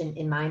much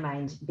in my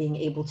mind, being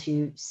able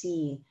to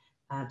see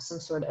some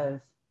sort of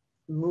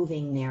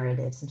moving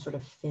narrative, some sort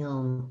of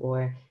film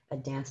or a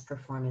dance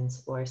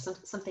performance or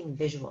something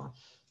visual,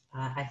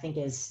 I think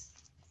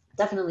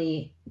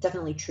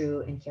definitely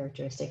true and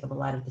characteristic of a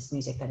lot of this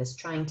music that is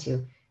trying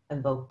to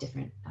evoke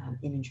different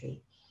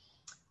imagery.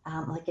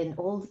 Like an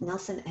old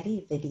Nelson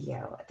Eddy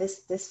video.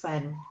 This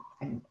one,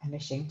 I'm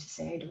ashamed to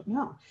say I don't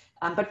know,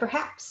 but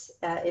perhaps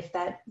if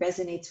that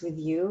resonates with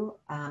you,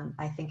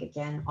 I think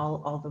again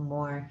all the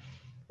more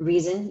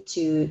reason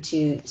to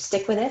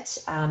stick with it.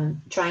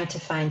 Trying to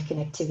find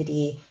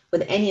connectivity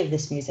with any of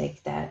this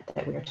music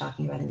that we are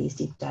talking about in these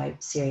deep dive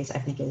series, I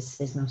think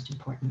is most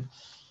important.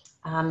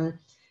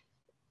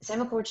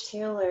 Samuel Coleridge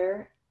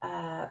Taylor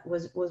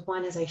was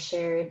one, as I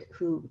shared,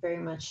 who very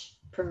much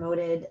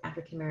promoted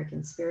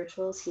African-American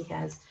spirituals. He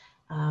has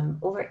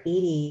over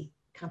 80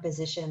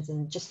 compositions,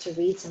 and just to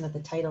read some of the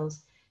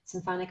titles: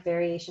 Symphonic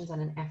Variations on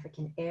an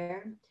African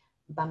Air,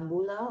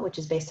 Bambula, which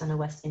is based on a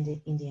West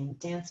Indian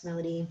dance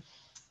melody.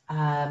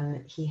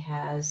 He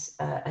has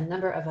a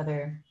number of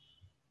other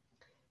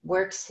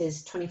works,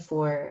 his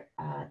 24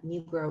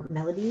 Negro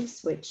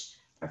melodies, which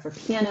are for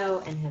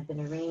piano and have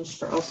been arranged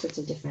for all sorts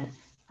of different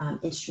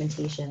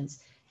instrumentations.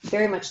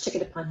 Very much took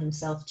it upon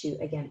himself to,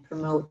 again,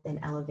 promote and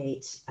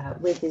elevate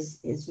with his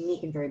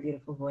unique and very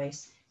beautiful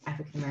voice,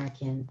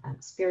 African-American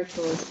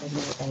spirituals as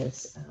well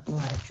as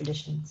melodic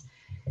traditions.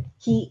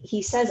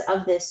 He says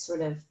of this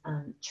sort of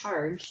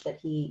charge that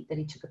he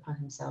took upon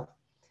himself: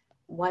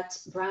 what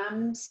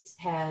Brahms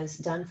has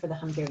done for the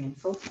Hungarian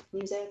folk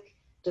music,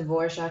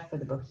 Dvorak for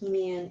the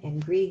Bohemian,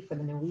 and Grieg for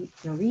the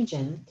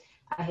Norwegian,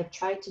 I have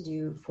tried to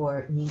do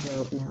for Negro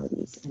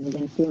melodies. And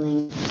again,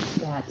 feeling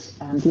that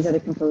these other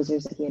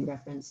composers that he had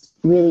referenced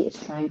really is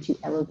trying to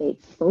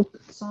elevate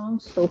folk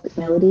songs, folk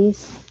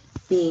melodies,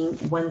 being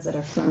ones that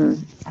are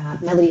from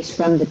melodies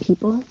from the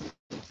people,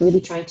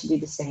 really trying to do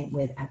the same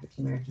with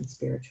African-American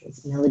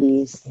spirituals,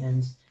 melodies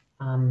and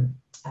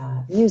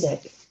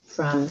music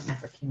from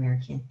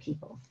African-American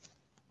people.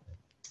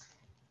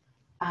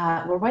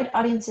 Were white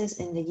audiences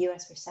in the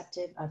US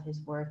receptive of his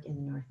work in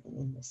the North and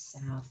in the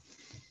South?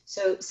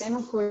 So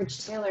Samuel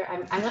Coleridge Taylor,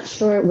 I'm not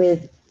sure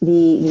with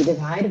the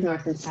divide of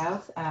North and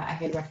South. I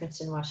had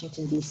referenced in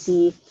Washington,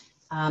 D.C.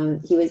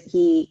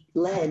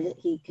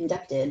 He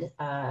conducted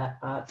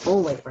a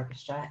all-white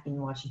orchestra in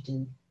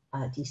Washington,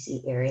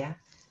 D.C. area.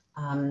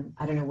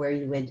 I don't know where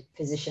you would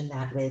position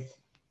that with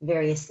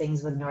various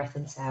things with North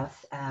and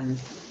South,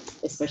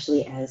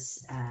 especially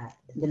as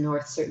the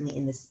North, certainly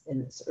in this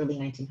early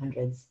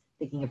 1900s,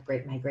 thinking of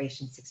Great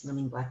Migration, 6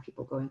 million Black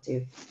people going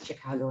to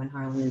Chicago and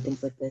Harlem and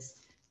things like this,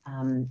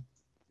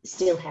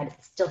 still had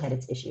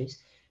its issues.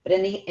 But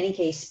in any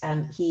case,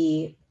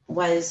 he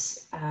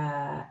was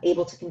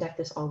able to conduct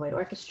this all-white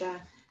orchestra.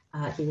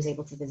 He was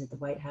able to visit the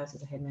White House,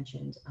 as I had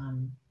mentioned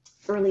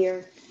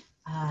earlier,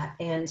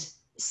 and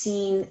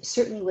seen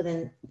certainly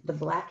within the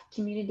Black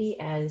community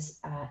as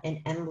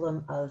an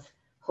emblem of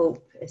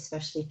hope,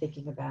 especially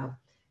thinking about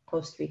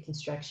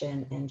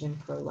post-Reconstruction and Jim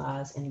Crow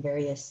laws and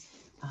various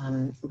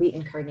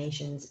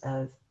reincarnations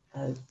of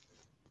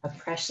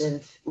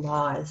oppressive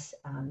laws,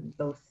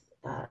 both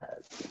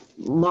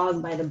laws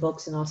by the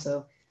books and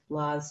also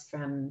laws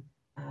from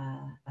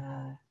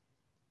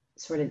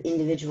sort of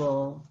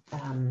individual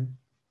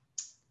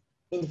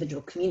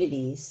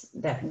communities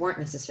that weren't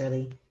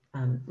necessarily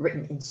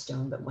written in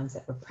stone, but ones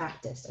that were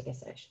practiced, I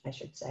guess I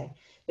should say.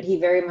 But he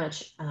very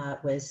much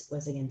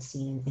was again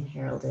seen and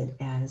heralded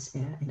as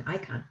an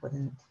icon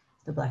within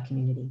the Black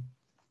community,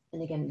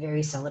 and again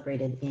very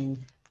celebrated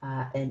in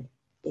an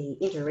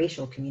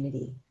interracial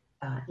community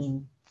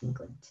in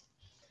England.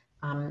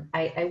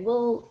 I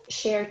will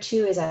share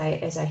too, as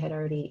I had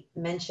already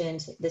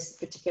mentioned, this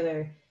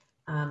particular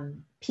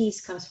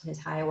piece comes from his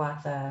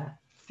Hiawatha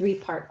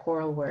 3-part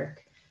choral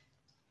work.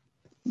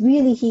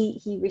 Really,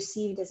 he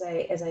received, as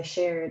I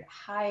shared,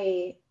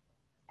 high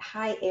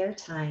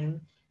airtime,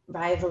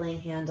 rivaling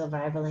Handel,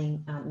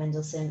 rivaling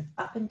Mendelssohn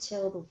up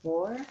until the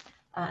war,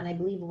 and I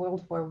believe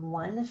World War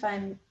I, if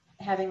I'm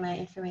having my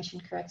information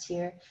correct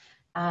here.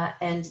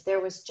 And there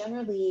was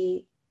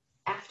generally,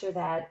 after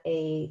that,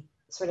 a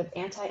sort of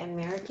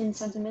anti-American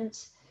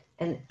sentiment,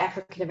 and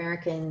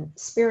African-American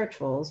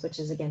spirituals, which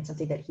is again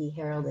something that he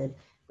heralded,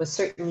 was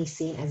certainly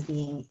seen as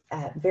being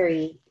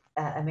very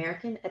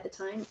American at the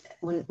time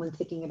when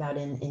thinking about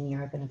in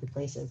Europe and other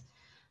places.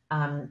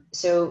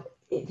 So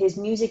his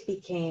music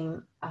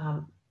became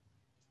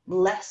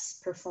less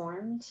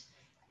performed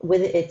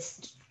with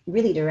its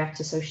really direct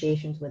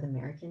associations with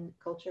American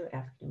culture,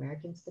 African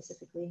American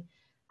specifically.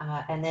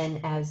 And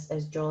then as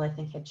Joel, I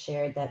think, had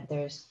shared, that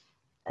there's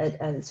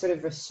a sort of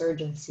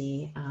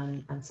resurgency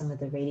on some of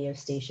the radio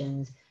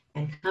stations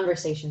and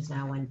conversations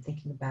now when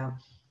thinking about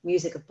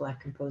music of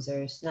Black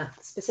composers,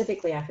 not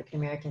specifically African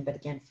American, but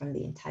again from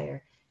the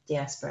entire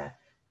diaspora,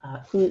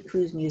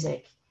 whose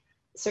music,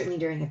 certainly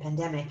during a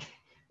pandemic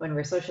when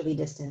we're socially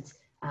distanced,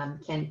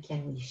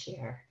 can we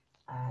share?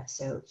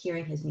 So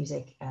hearing his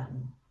music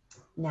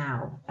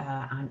now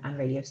on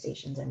radio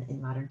stations and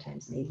in modern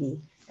times may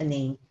be a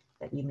name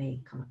that you may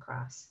come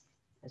across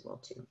as well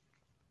too.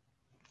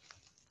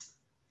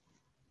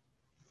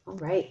 All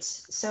right,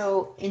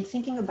 so in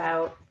thinking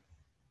about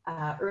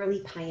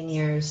early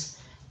pioneers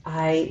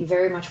I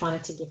very much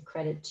wanted to give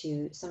credit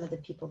to some of the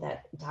people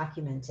that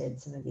documented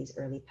some of these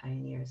early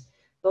pioneers,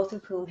 both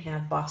of whom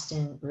have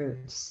Boston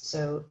roots.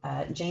 So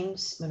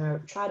James Monroe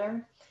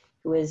Trotter,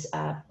 who was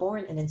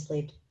born an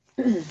enslaved,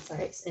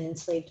 sorry, an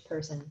enslaved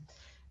person,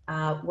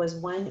 was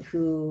one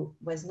who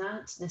was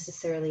not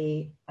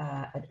necessarily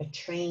a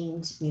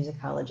trained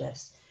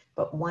musicologist,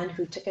 but one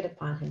who took it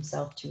upon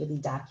himself to really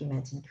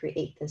document and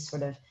create this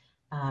sort of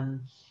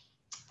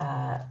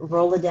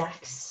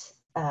Rolodex,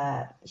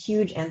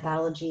 huge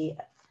anthology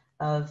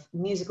of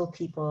musical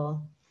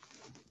people,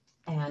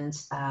 and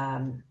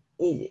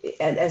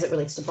as it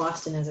relates to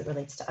Boston, as it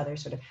relates to other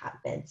sort of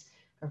hotbeds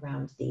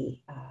around the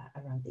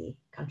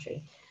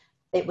country.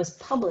 It was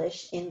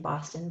published in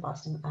Boston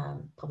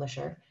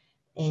publisher,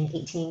 in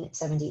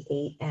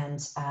 1878, and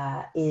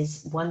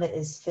is one that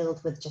is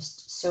filled with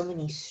just so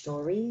many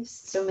stories,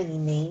 so many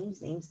names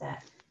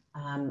that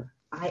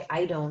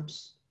I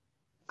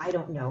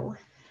don't know.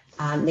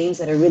 Names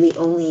that are really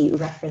only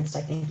referenced,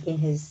 I think, in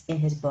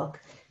his book,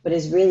 but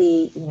is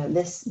really,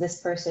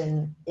 this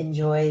person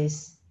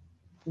enjoys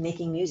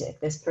making music.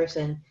 This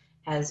person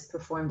has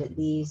performed at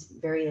these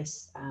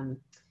various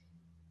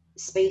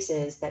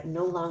spaces that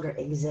no longer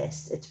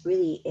exist. It's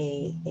really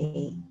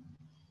a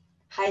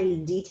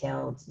highly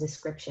detailed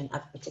description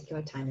of a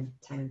particular time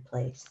and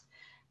place.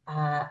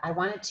 I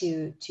wanted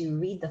to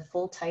read the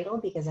full title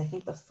because I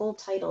think the full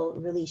title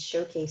really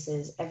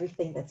showcases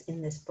everything that's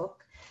in this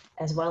book,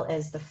 as well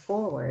as the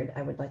foreword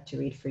I would like to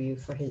read for you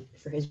for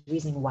his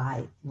reasoning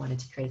why he wanted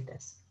to create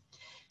this.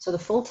 So the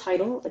full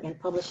title, again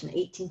published in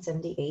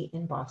 1878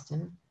 in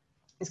Boston,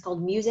 is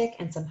called Music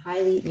and Some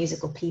Highly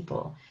Musical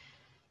People,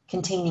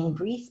 containing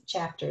brief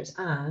chapters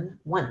on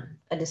 1.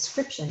 A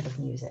description of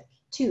music,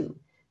 2.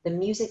 The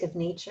music of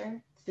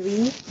nature,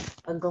 3.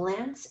 A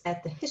glance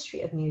at the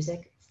history of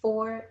music,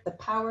 4. The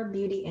power,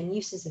 beauty, and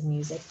uses of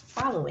music,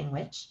 following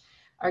which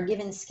are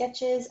given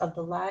sketches of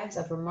the lives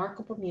of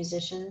remarkable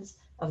musicians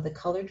of the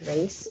colored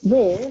race,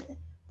 with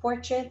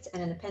portraits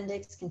and an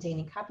appendix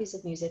containing copies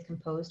of music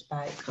composed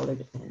by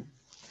colored men.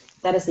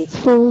 That is the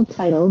full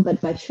title,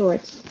 but by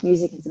short,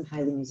 Music and Some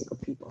Highly Musical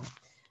People.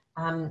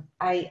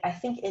 I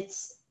think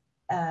it's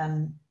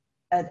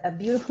a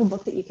beautiful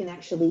book that you can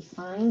actually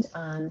find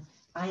on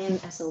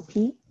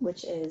IMSLP,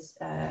 which is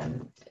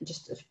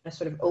just a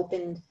sort of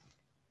open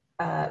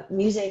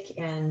music,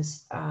 and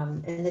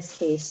in this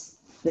case,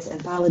 this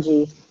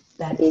anthology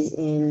that is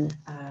in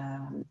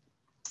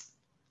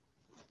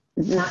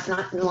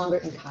no longer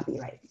in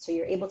copyright. So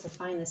you're able to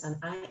find this on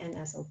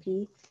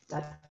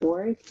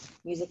inslp.org,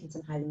 Music and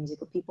Some Highly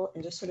Musical People,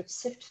 and just sort of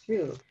sift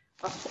through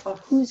a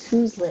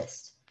who's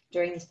list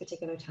during this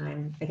particular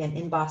time, again,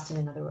 in Boston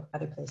and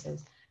other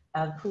places,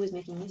 of who is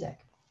making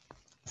music.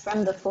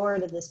 From the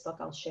foreword of this book,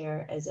 I'll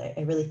share, as I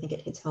really think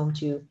it hits home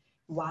to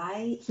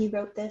why he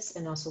wrote this,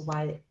 and also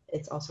why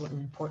it's also an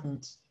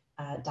important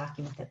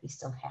document that we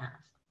still have.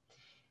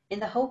 In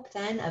the hope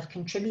then of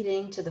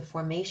contributing to the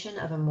formation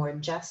of a more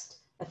just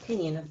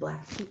opinion of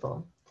Black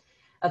people,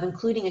 of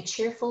including a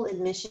cheerful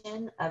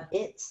admission of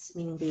its,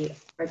 meaning the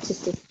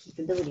artistic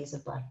capabilities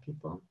of Black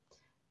people,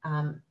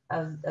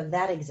 of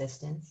that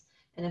existence,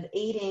 and of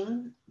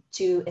aiding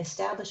to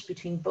establish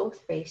between both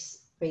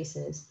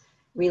races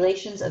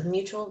relations of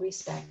mutual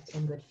respect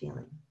and good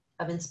feeling,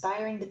 of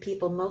inspiring the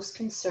people most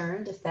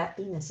concerned, if that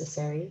be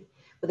necessary,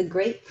 with a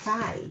great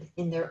pride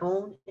in their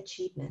own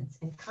achievements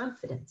and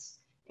confidence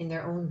in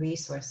their own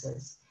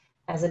resources,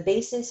 as a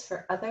basis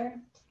for other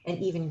and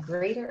even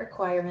greater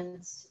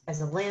acquirements,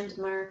 as a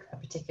landmark, a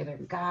particular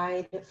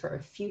guide for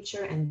a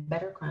future and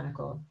better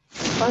chronicle,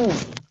 and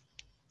finally,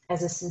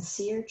 as a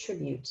sincere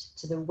tribute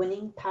to the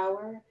winning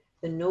power,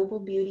 the noble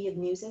beauty of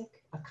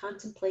music, a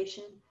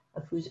contemplation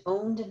of whose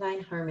own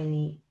divine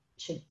harmony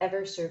should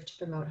ever serve to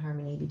promote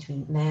harmony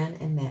between man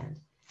and man.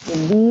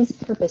 In these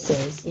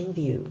purposes in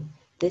view,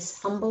 this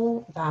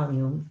humble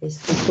volume is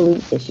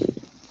hopefully issued.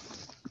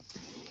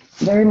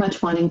 Very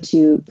much wanting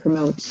to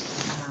promote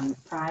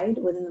pride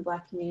within the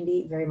Black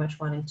community, very much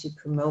wanting to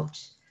promote,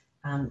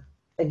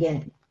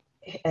 again,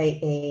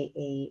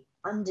 a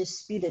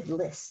undisputed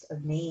list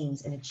of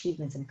names and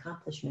achievements and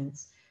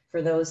accomplishments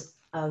for those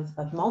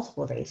of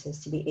multiple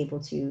races to be able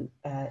to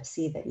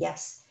see that,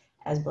 yes,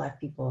 as Black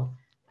people,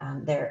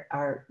 there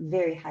are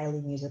very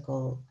highly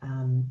musical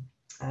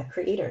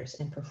creators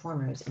and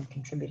performers and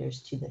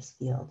contributors to this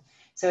field.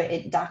 So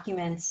it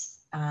documents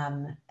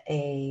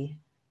a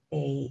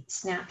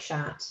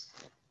snapshot,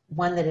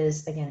 one that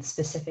is, again,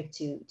 specific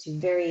to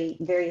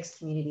various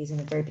communities in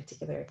a very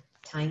particular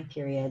time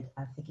period,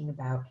 thinking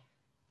about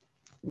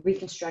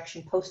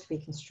Reconstruction,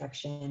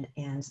 post-Reconstruction,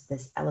 and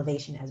this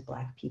elevation as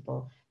Black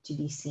people to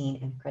be seen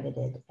and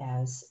credited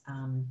as,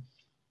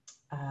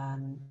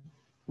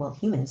 well,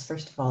 humans,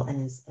 first of all,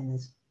 and as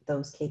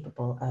those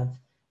capable of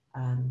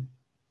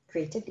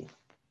creativity.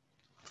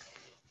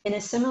 In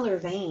a similar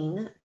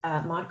vein,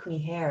 Maud Cooney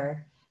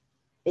Hare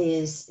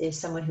is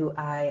someone who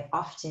I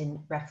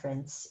often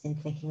reference in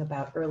thinking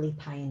about early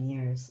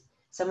pioneers,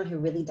 someone who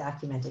really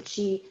documented.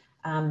 She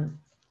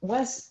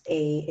was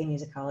a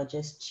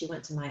musicologist. She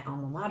went to my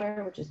alma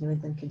mater, which is New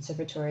England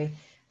Conservatory,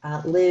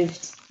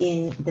 lived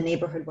in the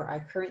neighborhood where I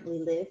currently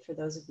live, for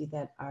those of you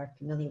that are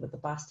familiar with the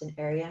Boston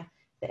area,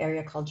 the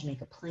area called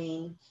Jamaica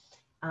Plain,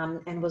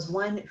 and was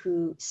one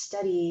who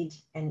studied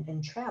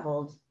and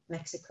traveled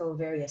Mexico,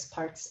 various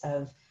parts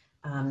of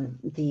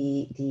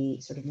the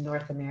sort of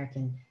North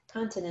American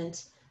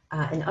continent,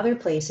 and other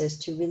places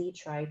to really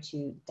try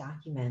to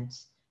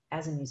document,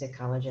 as a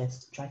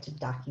musicologist, try to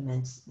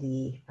document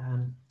the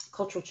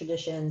cultural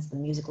traditions, the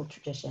musical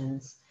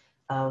traditions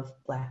of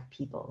Black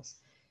peoples.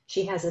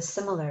 She has a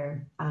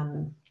similar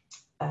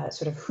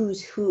sort of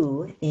who's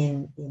who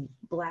in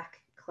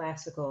Black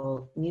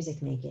classical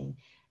music making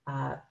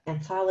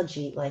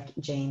anthology like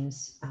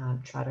James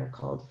Trotter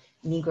called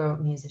Negro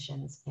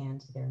Musicians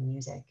and Their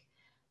Music.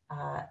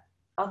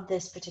 Of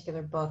this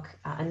particular book,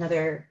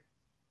 another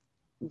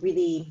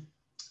really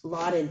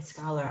lauded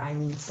scholar,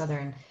 Eileen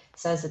Southern,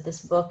 says that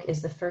this book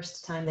is the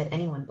first time that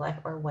anyone, Black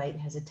or white,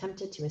 has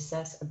attempted to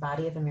assess a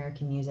body of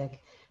American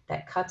music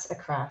that cuts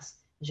across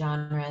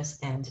genres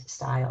and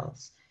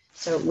styles.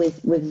 So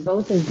with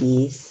both of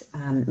these,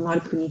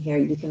 Maud Cooney Hare,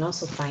 you can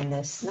also find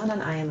this, not on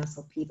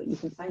IMSLP, but you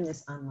can find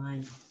this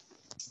online.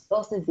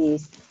 Both of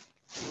these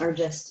are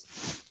just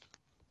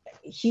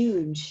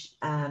huge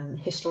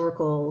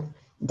historical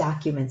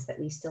documents that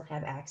we still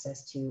have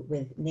access to,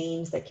 with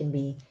names that can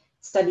be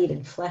studied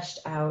and fleshed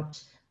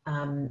out,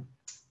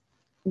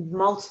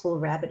 multiple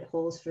rabbit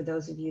holes for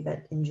those of you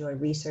that enjoy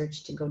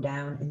research to go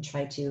down and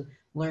try to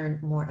learn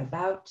more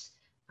about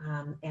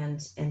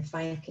and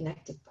find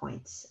connective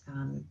points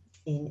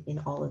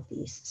in all of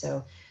these.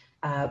 So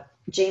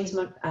James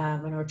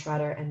Monroe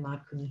Trotter and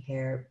Maud Cooney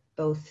Hare,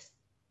 both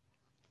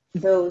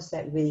those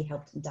that really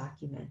helped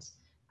document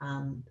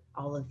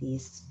all of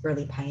these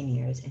early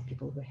pioneers and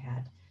people who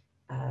had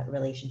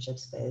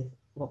relationships with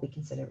what we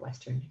consider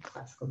Western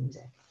classical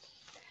music.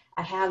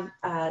 I have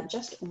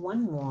just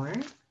one more,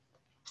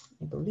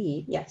 I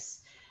believe,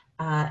 yes.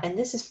 And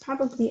this is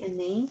probably a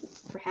name,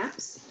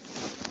 perhaps,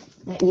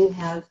 that you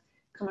have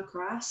come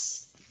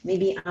across,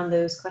 maybe on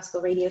those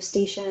classical radio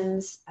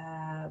stations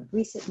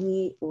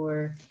recently,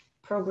 or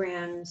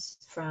programs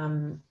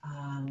from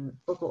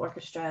local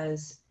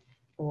orchestras,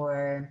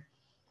 or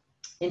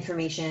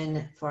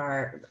information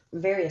for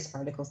various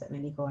articles that may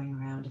be going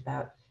around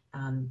about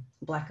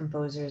Black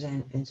composers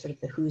and sort of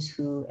the who's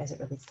who as it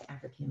relates to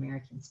African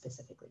Americans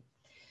specifically.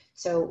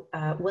 So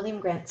William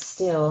Grant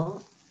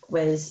Still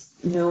was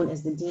known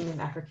as the Dean of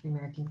African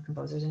American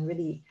Composers, and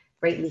really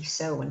rightly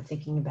so when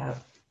thinking about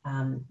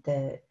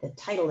the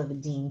title of a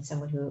dean,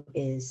 someone who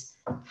is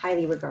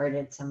highly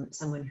regarded,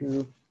 someone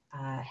who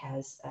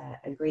has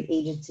a great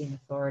agency and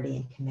authority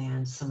and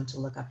command, someone to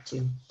look up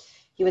to.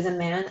 He was a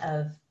man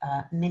of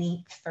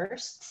many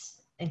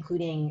firsts,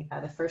 including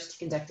the first to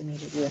conduct a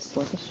major U.S.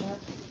 orchestra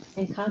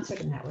in concert,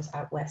 and that was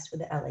out west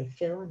with the LA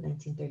Phil in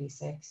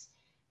 1936.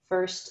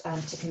 First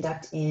to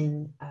conduct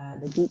in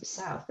the Deep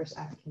South, first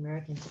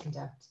African-American to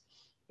conduct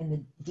in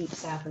the Deep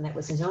South, and that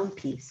was his own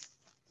piece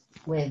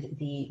with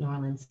the New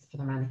Orleans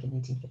Philharmonic in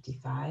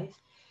 1955.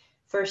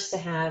 First to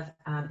have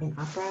an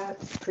opera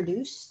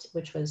produced,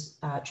 which was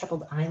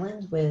Troubled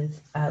Island,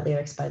 with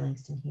lyrics by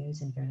Langston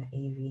Hughes and Verna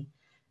Avey,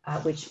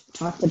 which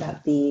talked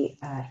about the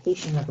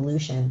Haitian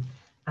Revolution.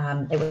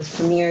 It was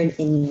premiered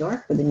in New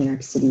York with the New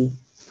York City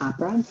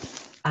Opera.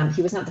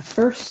 He was not the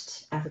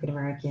first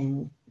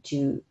African-American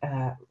to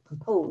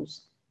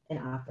compose an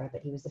opera,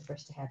 but he was the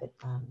first to have it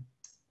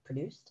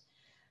produced.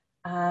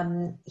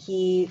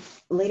 He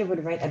later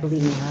would write, I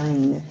believe,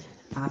 9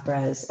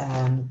 operas,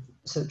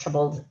 so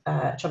Troubled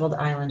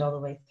Island all the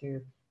way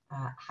through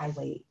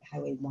Highway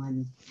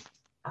 1.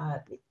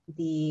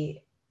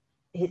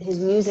 His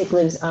music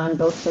lives on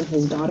both from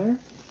his daughter,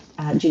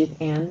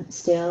 Judith Ann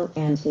Still,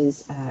 and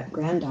his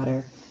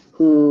granddaughter,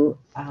 who,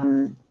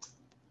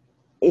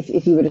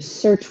 if you were to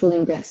search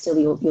William Grant Still,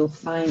 you'll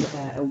find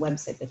a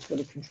website that's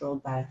really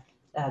controlled by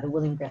the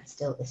William Grant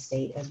Still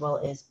estate, as well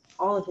as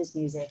all of his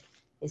music,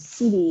 his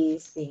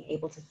CDs, being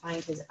able to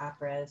find his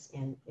operas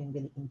and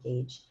really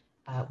engage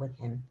with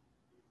him.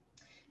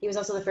 He was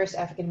also the first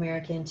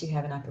African-American to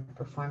have an opera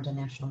performed on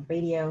national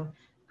radio,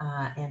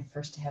 and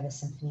first to have a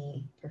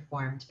symphony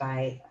performed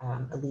by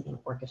a leading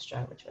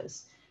orchestra, which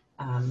was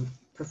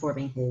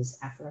performing his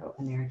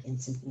Afro-American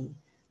Symphony,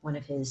 one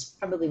of his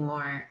probably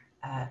more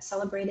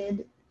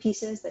celebrated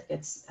pieces that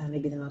gets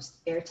maybe the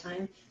most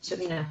airtime.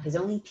 Certainly not his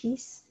only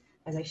piece,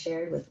 as I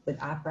shared,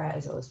 with opera,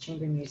 as well as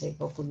chamber music,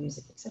 vocal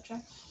music,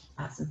 etc.,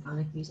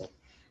 symphonic music,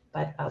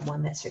 but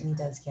one that certainly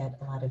does get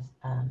a lot of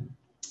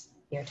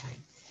airtime.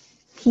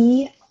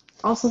 He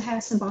also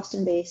has some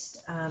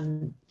Boston-based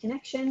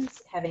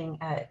connections, having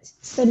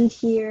studied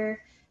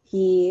here.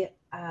 He,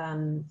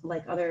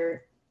 like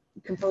other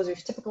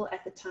composers typical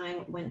at the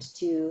time, went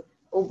to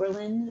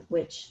Oberlin,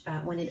 which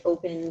when it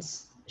opened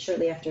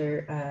shortly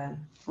after,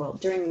 well,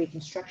 during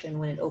Reconstruction,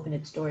 when it opened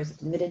its doors,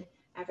 it admitted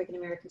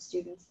African-American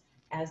students,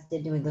 as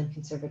did New England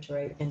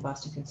Conservatory and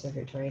Boston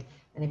Conservatory,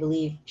 and I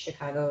believe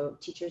Chicago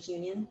Teachers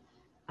Union.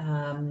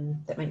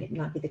 that might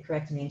not be the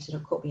correct name, so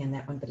don't quote me on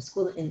that one, but a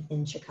school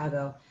in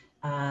Chicago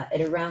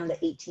at around the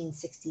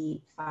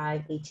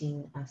 1865,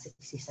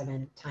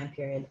 1867 time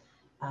period,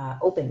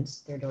 opened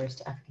their doors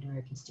to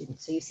African-American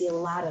students. So you see a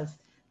lot of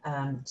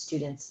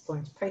students.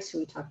 Florence Price, who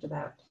we talked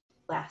about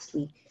last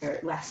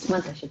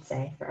month, I should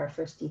say, for our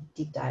first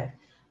deep dive,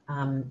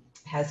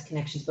 has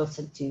connections both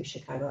to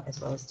Chicago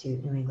as well as to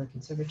New England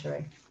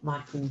Conservatory.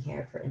 Maud Clooney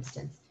Hare, for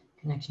instance,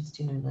 connections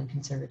to New England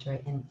Conservatory,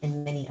 and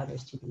many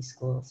others to these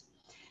schools.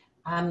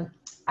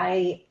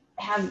 I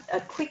have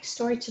a quick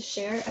story to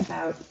share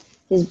about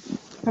his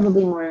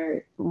probably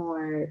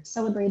more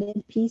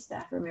celebrated piece, the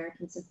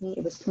Afro-American Symphony.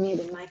 It was premiered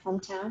in my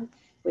hometown,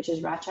 which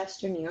is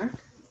Rochester, New York,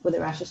 with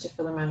the Rochester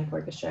Philharmonic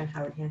Orchestra and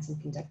Howard Hanson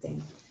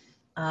conducting.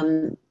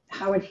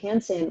 Howard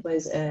Hanson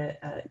was a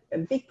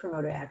big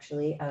promoter,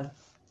 actually, of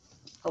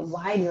a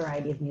wide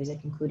variety of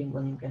music, including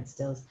William Grant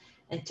Stills,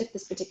 and took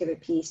this particular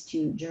piece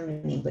to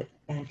Germany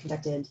and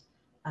conducted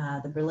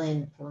the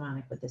Berlin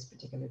Philharmonic with this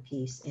particular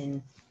piece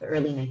in the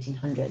early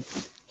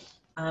 1900s.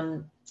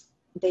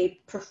 They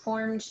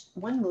performed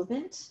one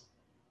movement.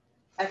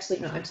 Actually,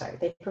 no, I'm sorry.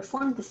 They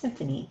performed the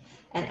symphony,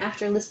 and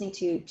after listening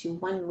to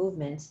one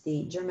movement,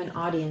 the German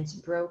audience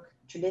broke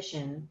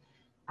tradition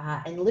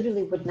and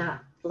literally would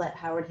not let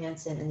Howard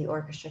Hanson and the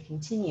orchestra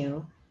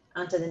continue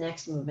onto the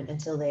next movement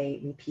until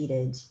they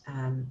repeated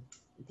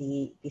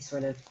the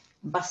sort of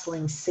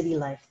bustling city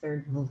life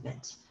third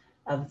movement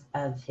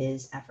of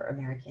his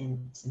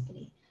Afro-American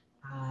Symphony.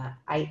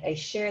 I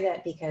share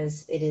that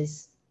because it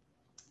is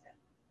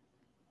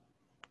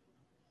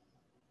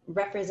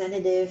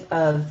representative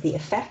of the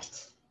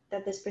effect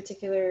that this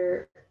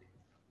particular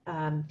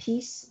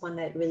piece, one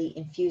that really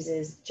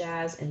infuses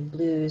jazz and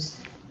blues,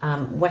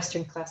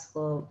 Western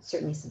classical,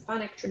 certainly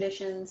symphonic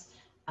traditions,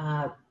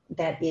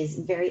 that is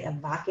very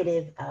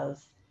evocative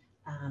of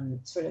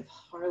sort of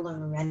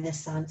Harlem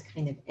Renaissance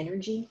kind of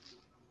energy.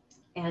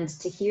 And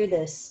to hear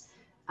this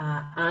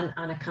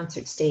on a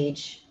concert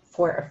stage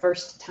for a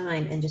first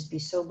time and just be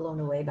so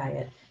blown away by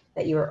it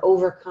that you are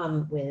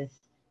overcome with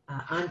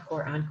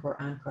encore, encore,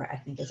 encore, I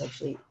think is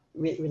actually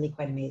really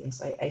quite amazing.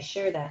 So I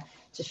share that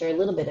to share a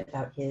little bit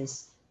about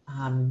his,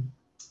 how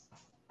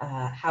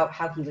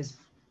he was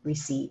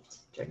received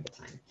during the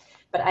time.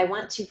 But I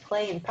want to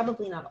play, and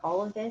probably not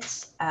all of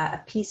this, a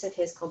piece of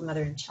his called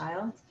Mother and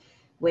Child,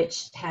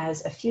 which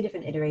has a few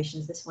different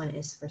iterations. This one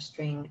is for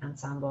string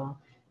ensemble.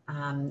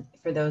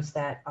 For those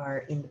that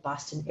are in the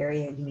Boston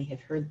area, you may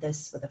have heard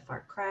this with A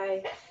Far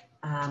Cry,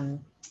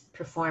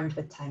 performed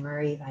with Ty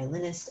Murray,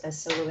 violinist, as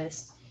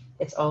soloist.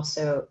 It's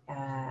also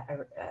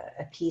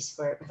a piece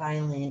for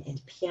violin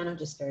and piano,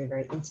 just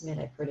very intimate.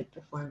 I've heard it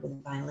performed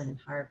with violin and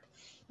harp.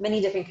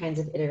 Many different kinds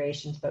of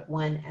iterations, but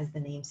one, as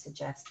the name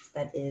suggests,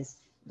 that is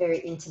very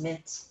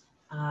intimate,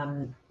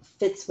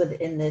 fits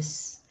within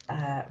this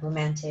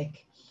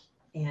romantic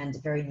and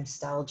very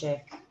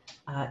nostalgic,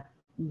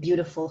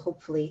 beautiful,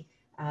 hopefully,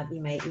 you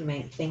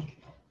might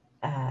think,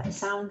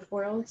 sound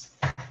world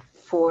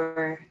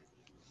for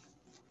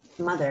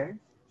Mother.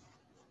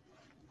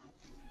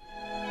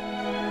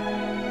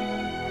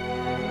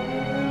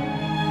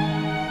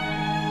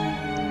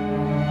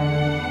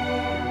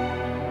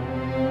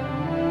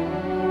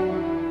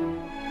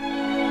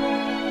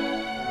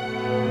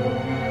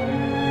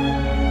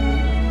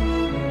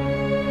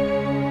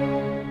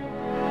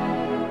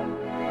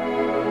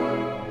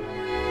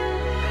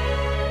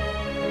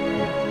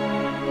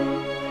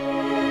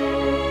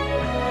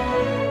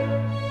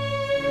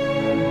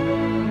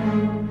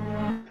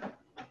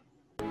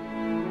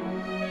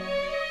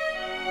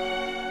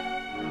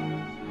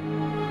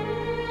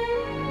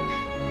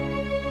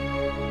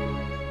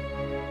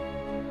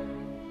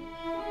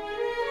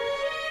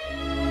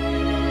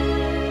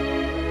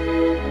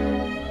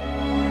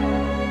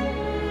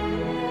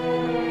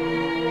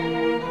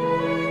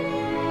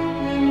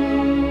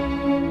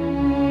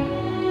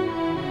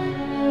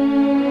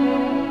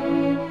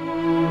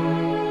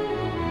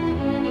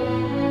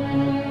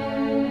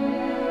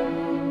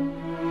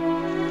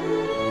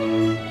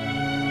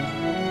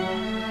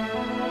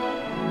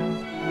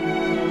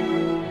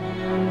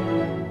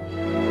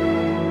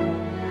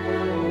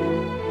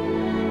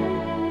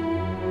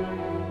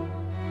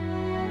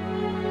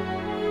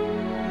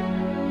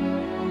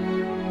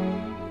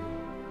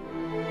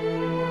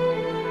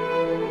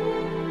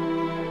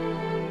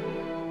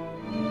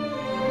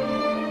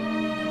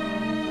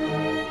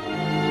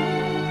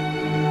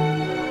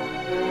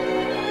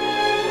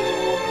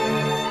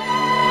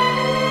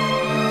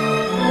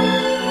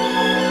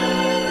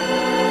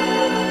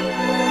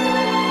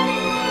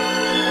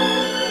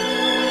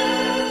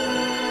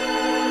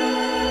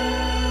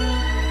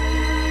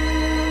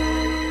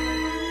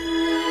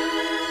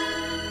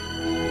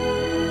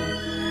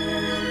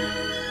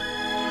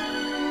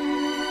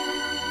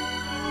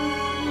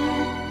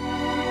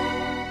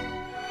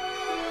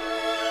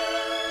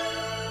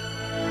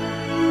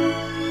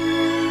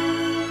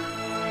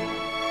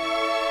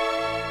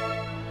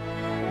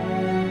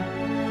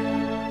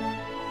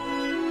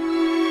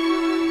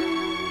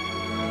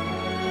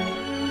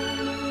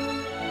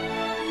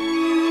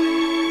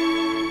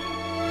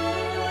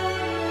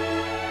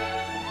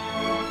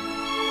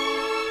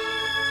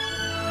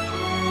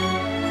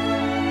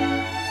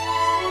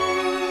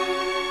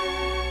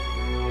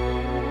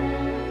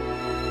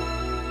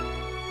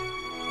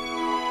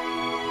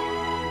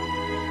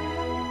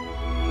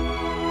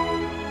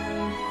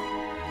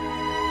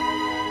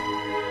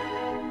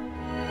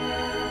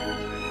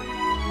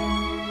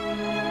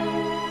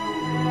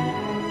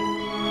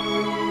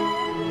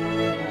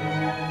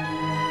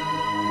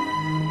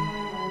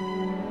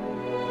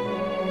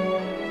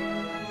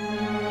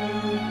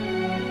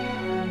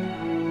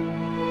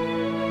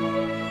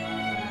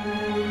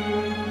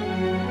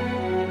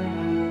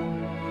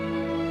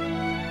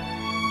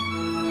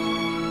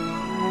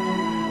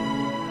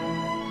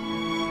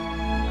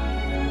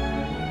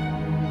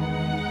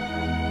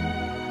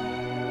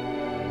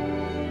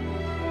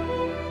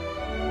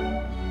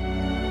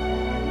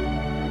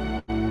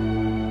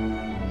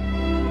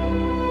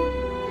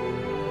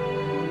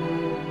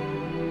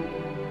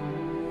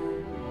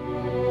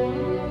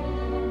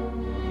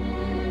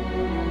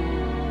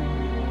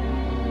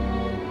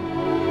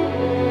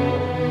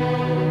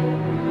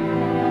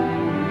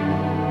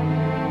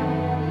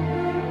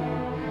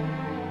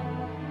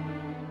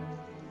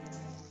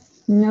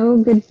 no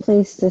good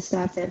place to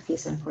stop that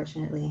piece,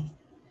 unfortunately.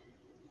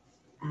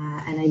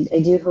 And I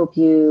do hope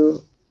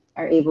you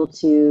are able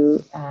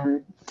to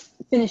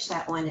finish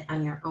that one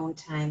on your own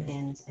time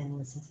and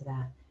listen to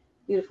that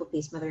beautiful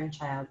piece, Mother and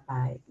Child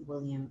by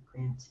William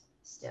Grant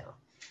Still.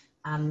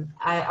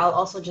 I'll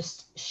also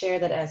just share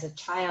that as a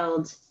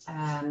child,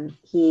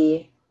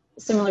 he,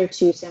 similar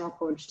to Samuel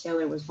Coleridge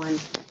Taylor, was one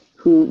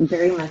who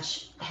very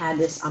much had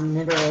this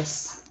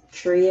omnivorous,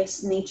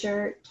 curious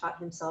nature, taught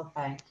himself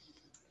by, I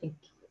think,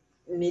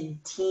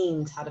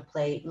 mid-teens how to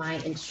play my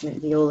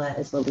instrument, viola,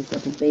 as well as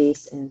double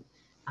bass and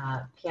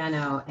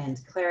piano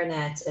and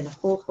clarinet and a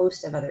whole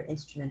host of other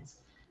instruments,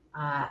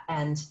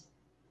 and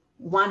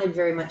wanted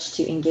very much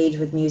to engage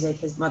with music.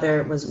 His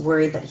mother was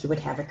worried that he would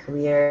have a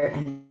career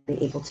and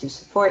be able to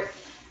support,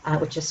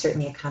 which is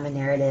certainly a common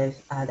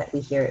narrative that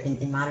we hear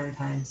in modern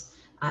times,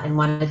 and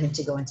wanted him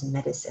to go into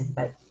medicine.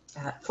 But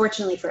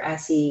fortunately for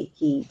us,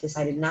 he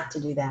decided not to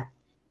do that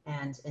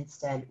and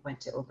instead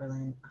went to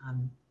Oberlin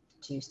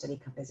to study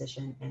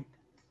composition and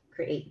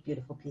create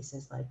beautiful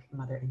pieces like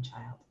Mother and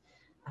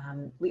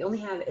Child. We only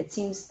have, it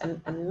seems,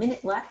 a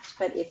minute left,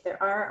 but if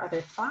there are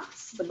other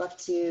thoughts, would love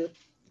to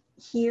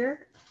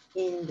hear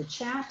in the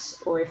chat,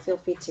 or feel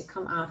free to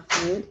come off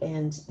mute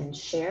and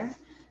share.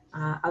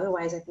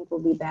 Otherwise, I think we'll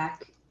be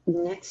back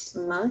next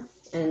month,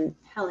 and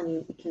Helen,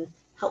 you can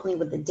help me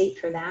with the date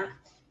for that,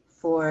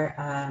 for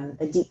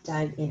a deep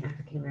dive in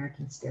African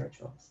American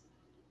spirituals.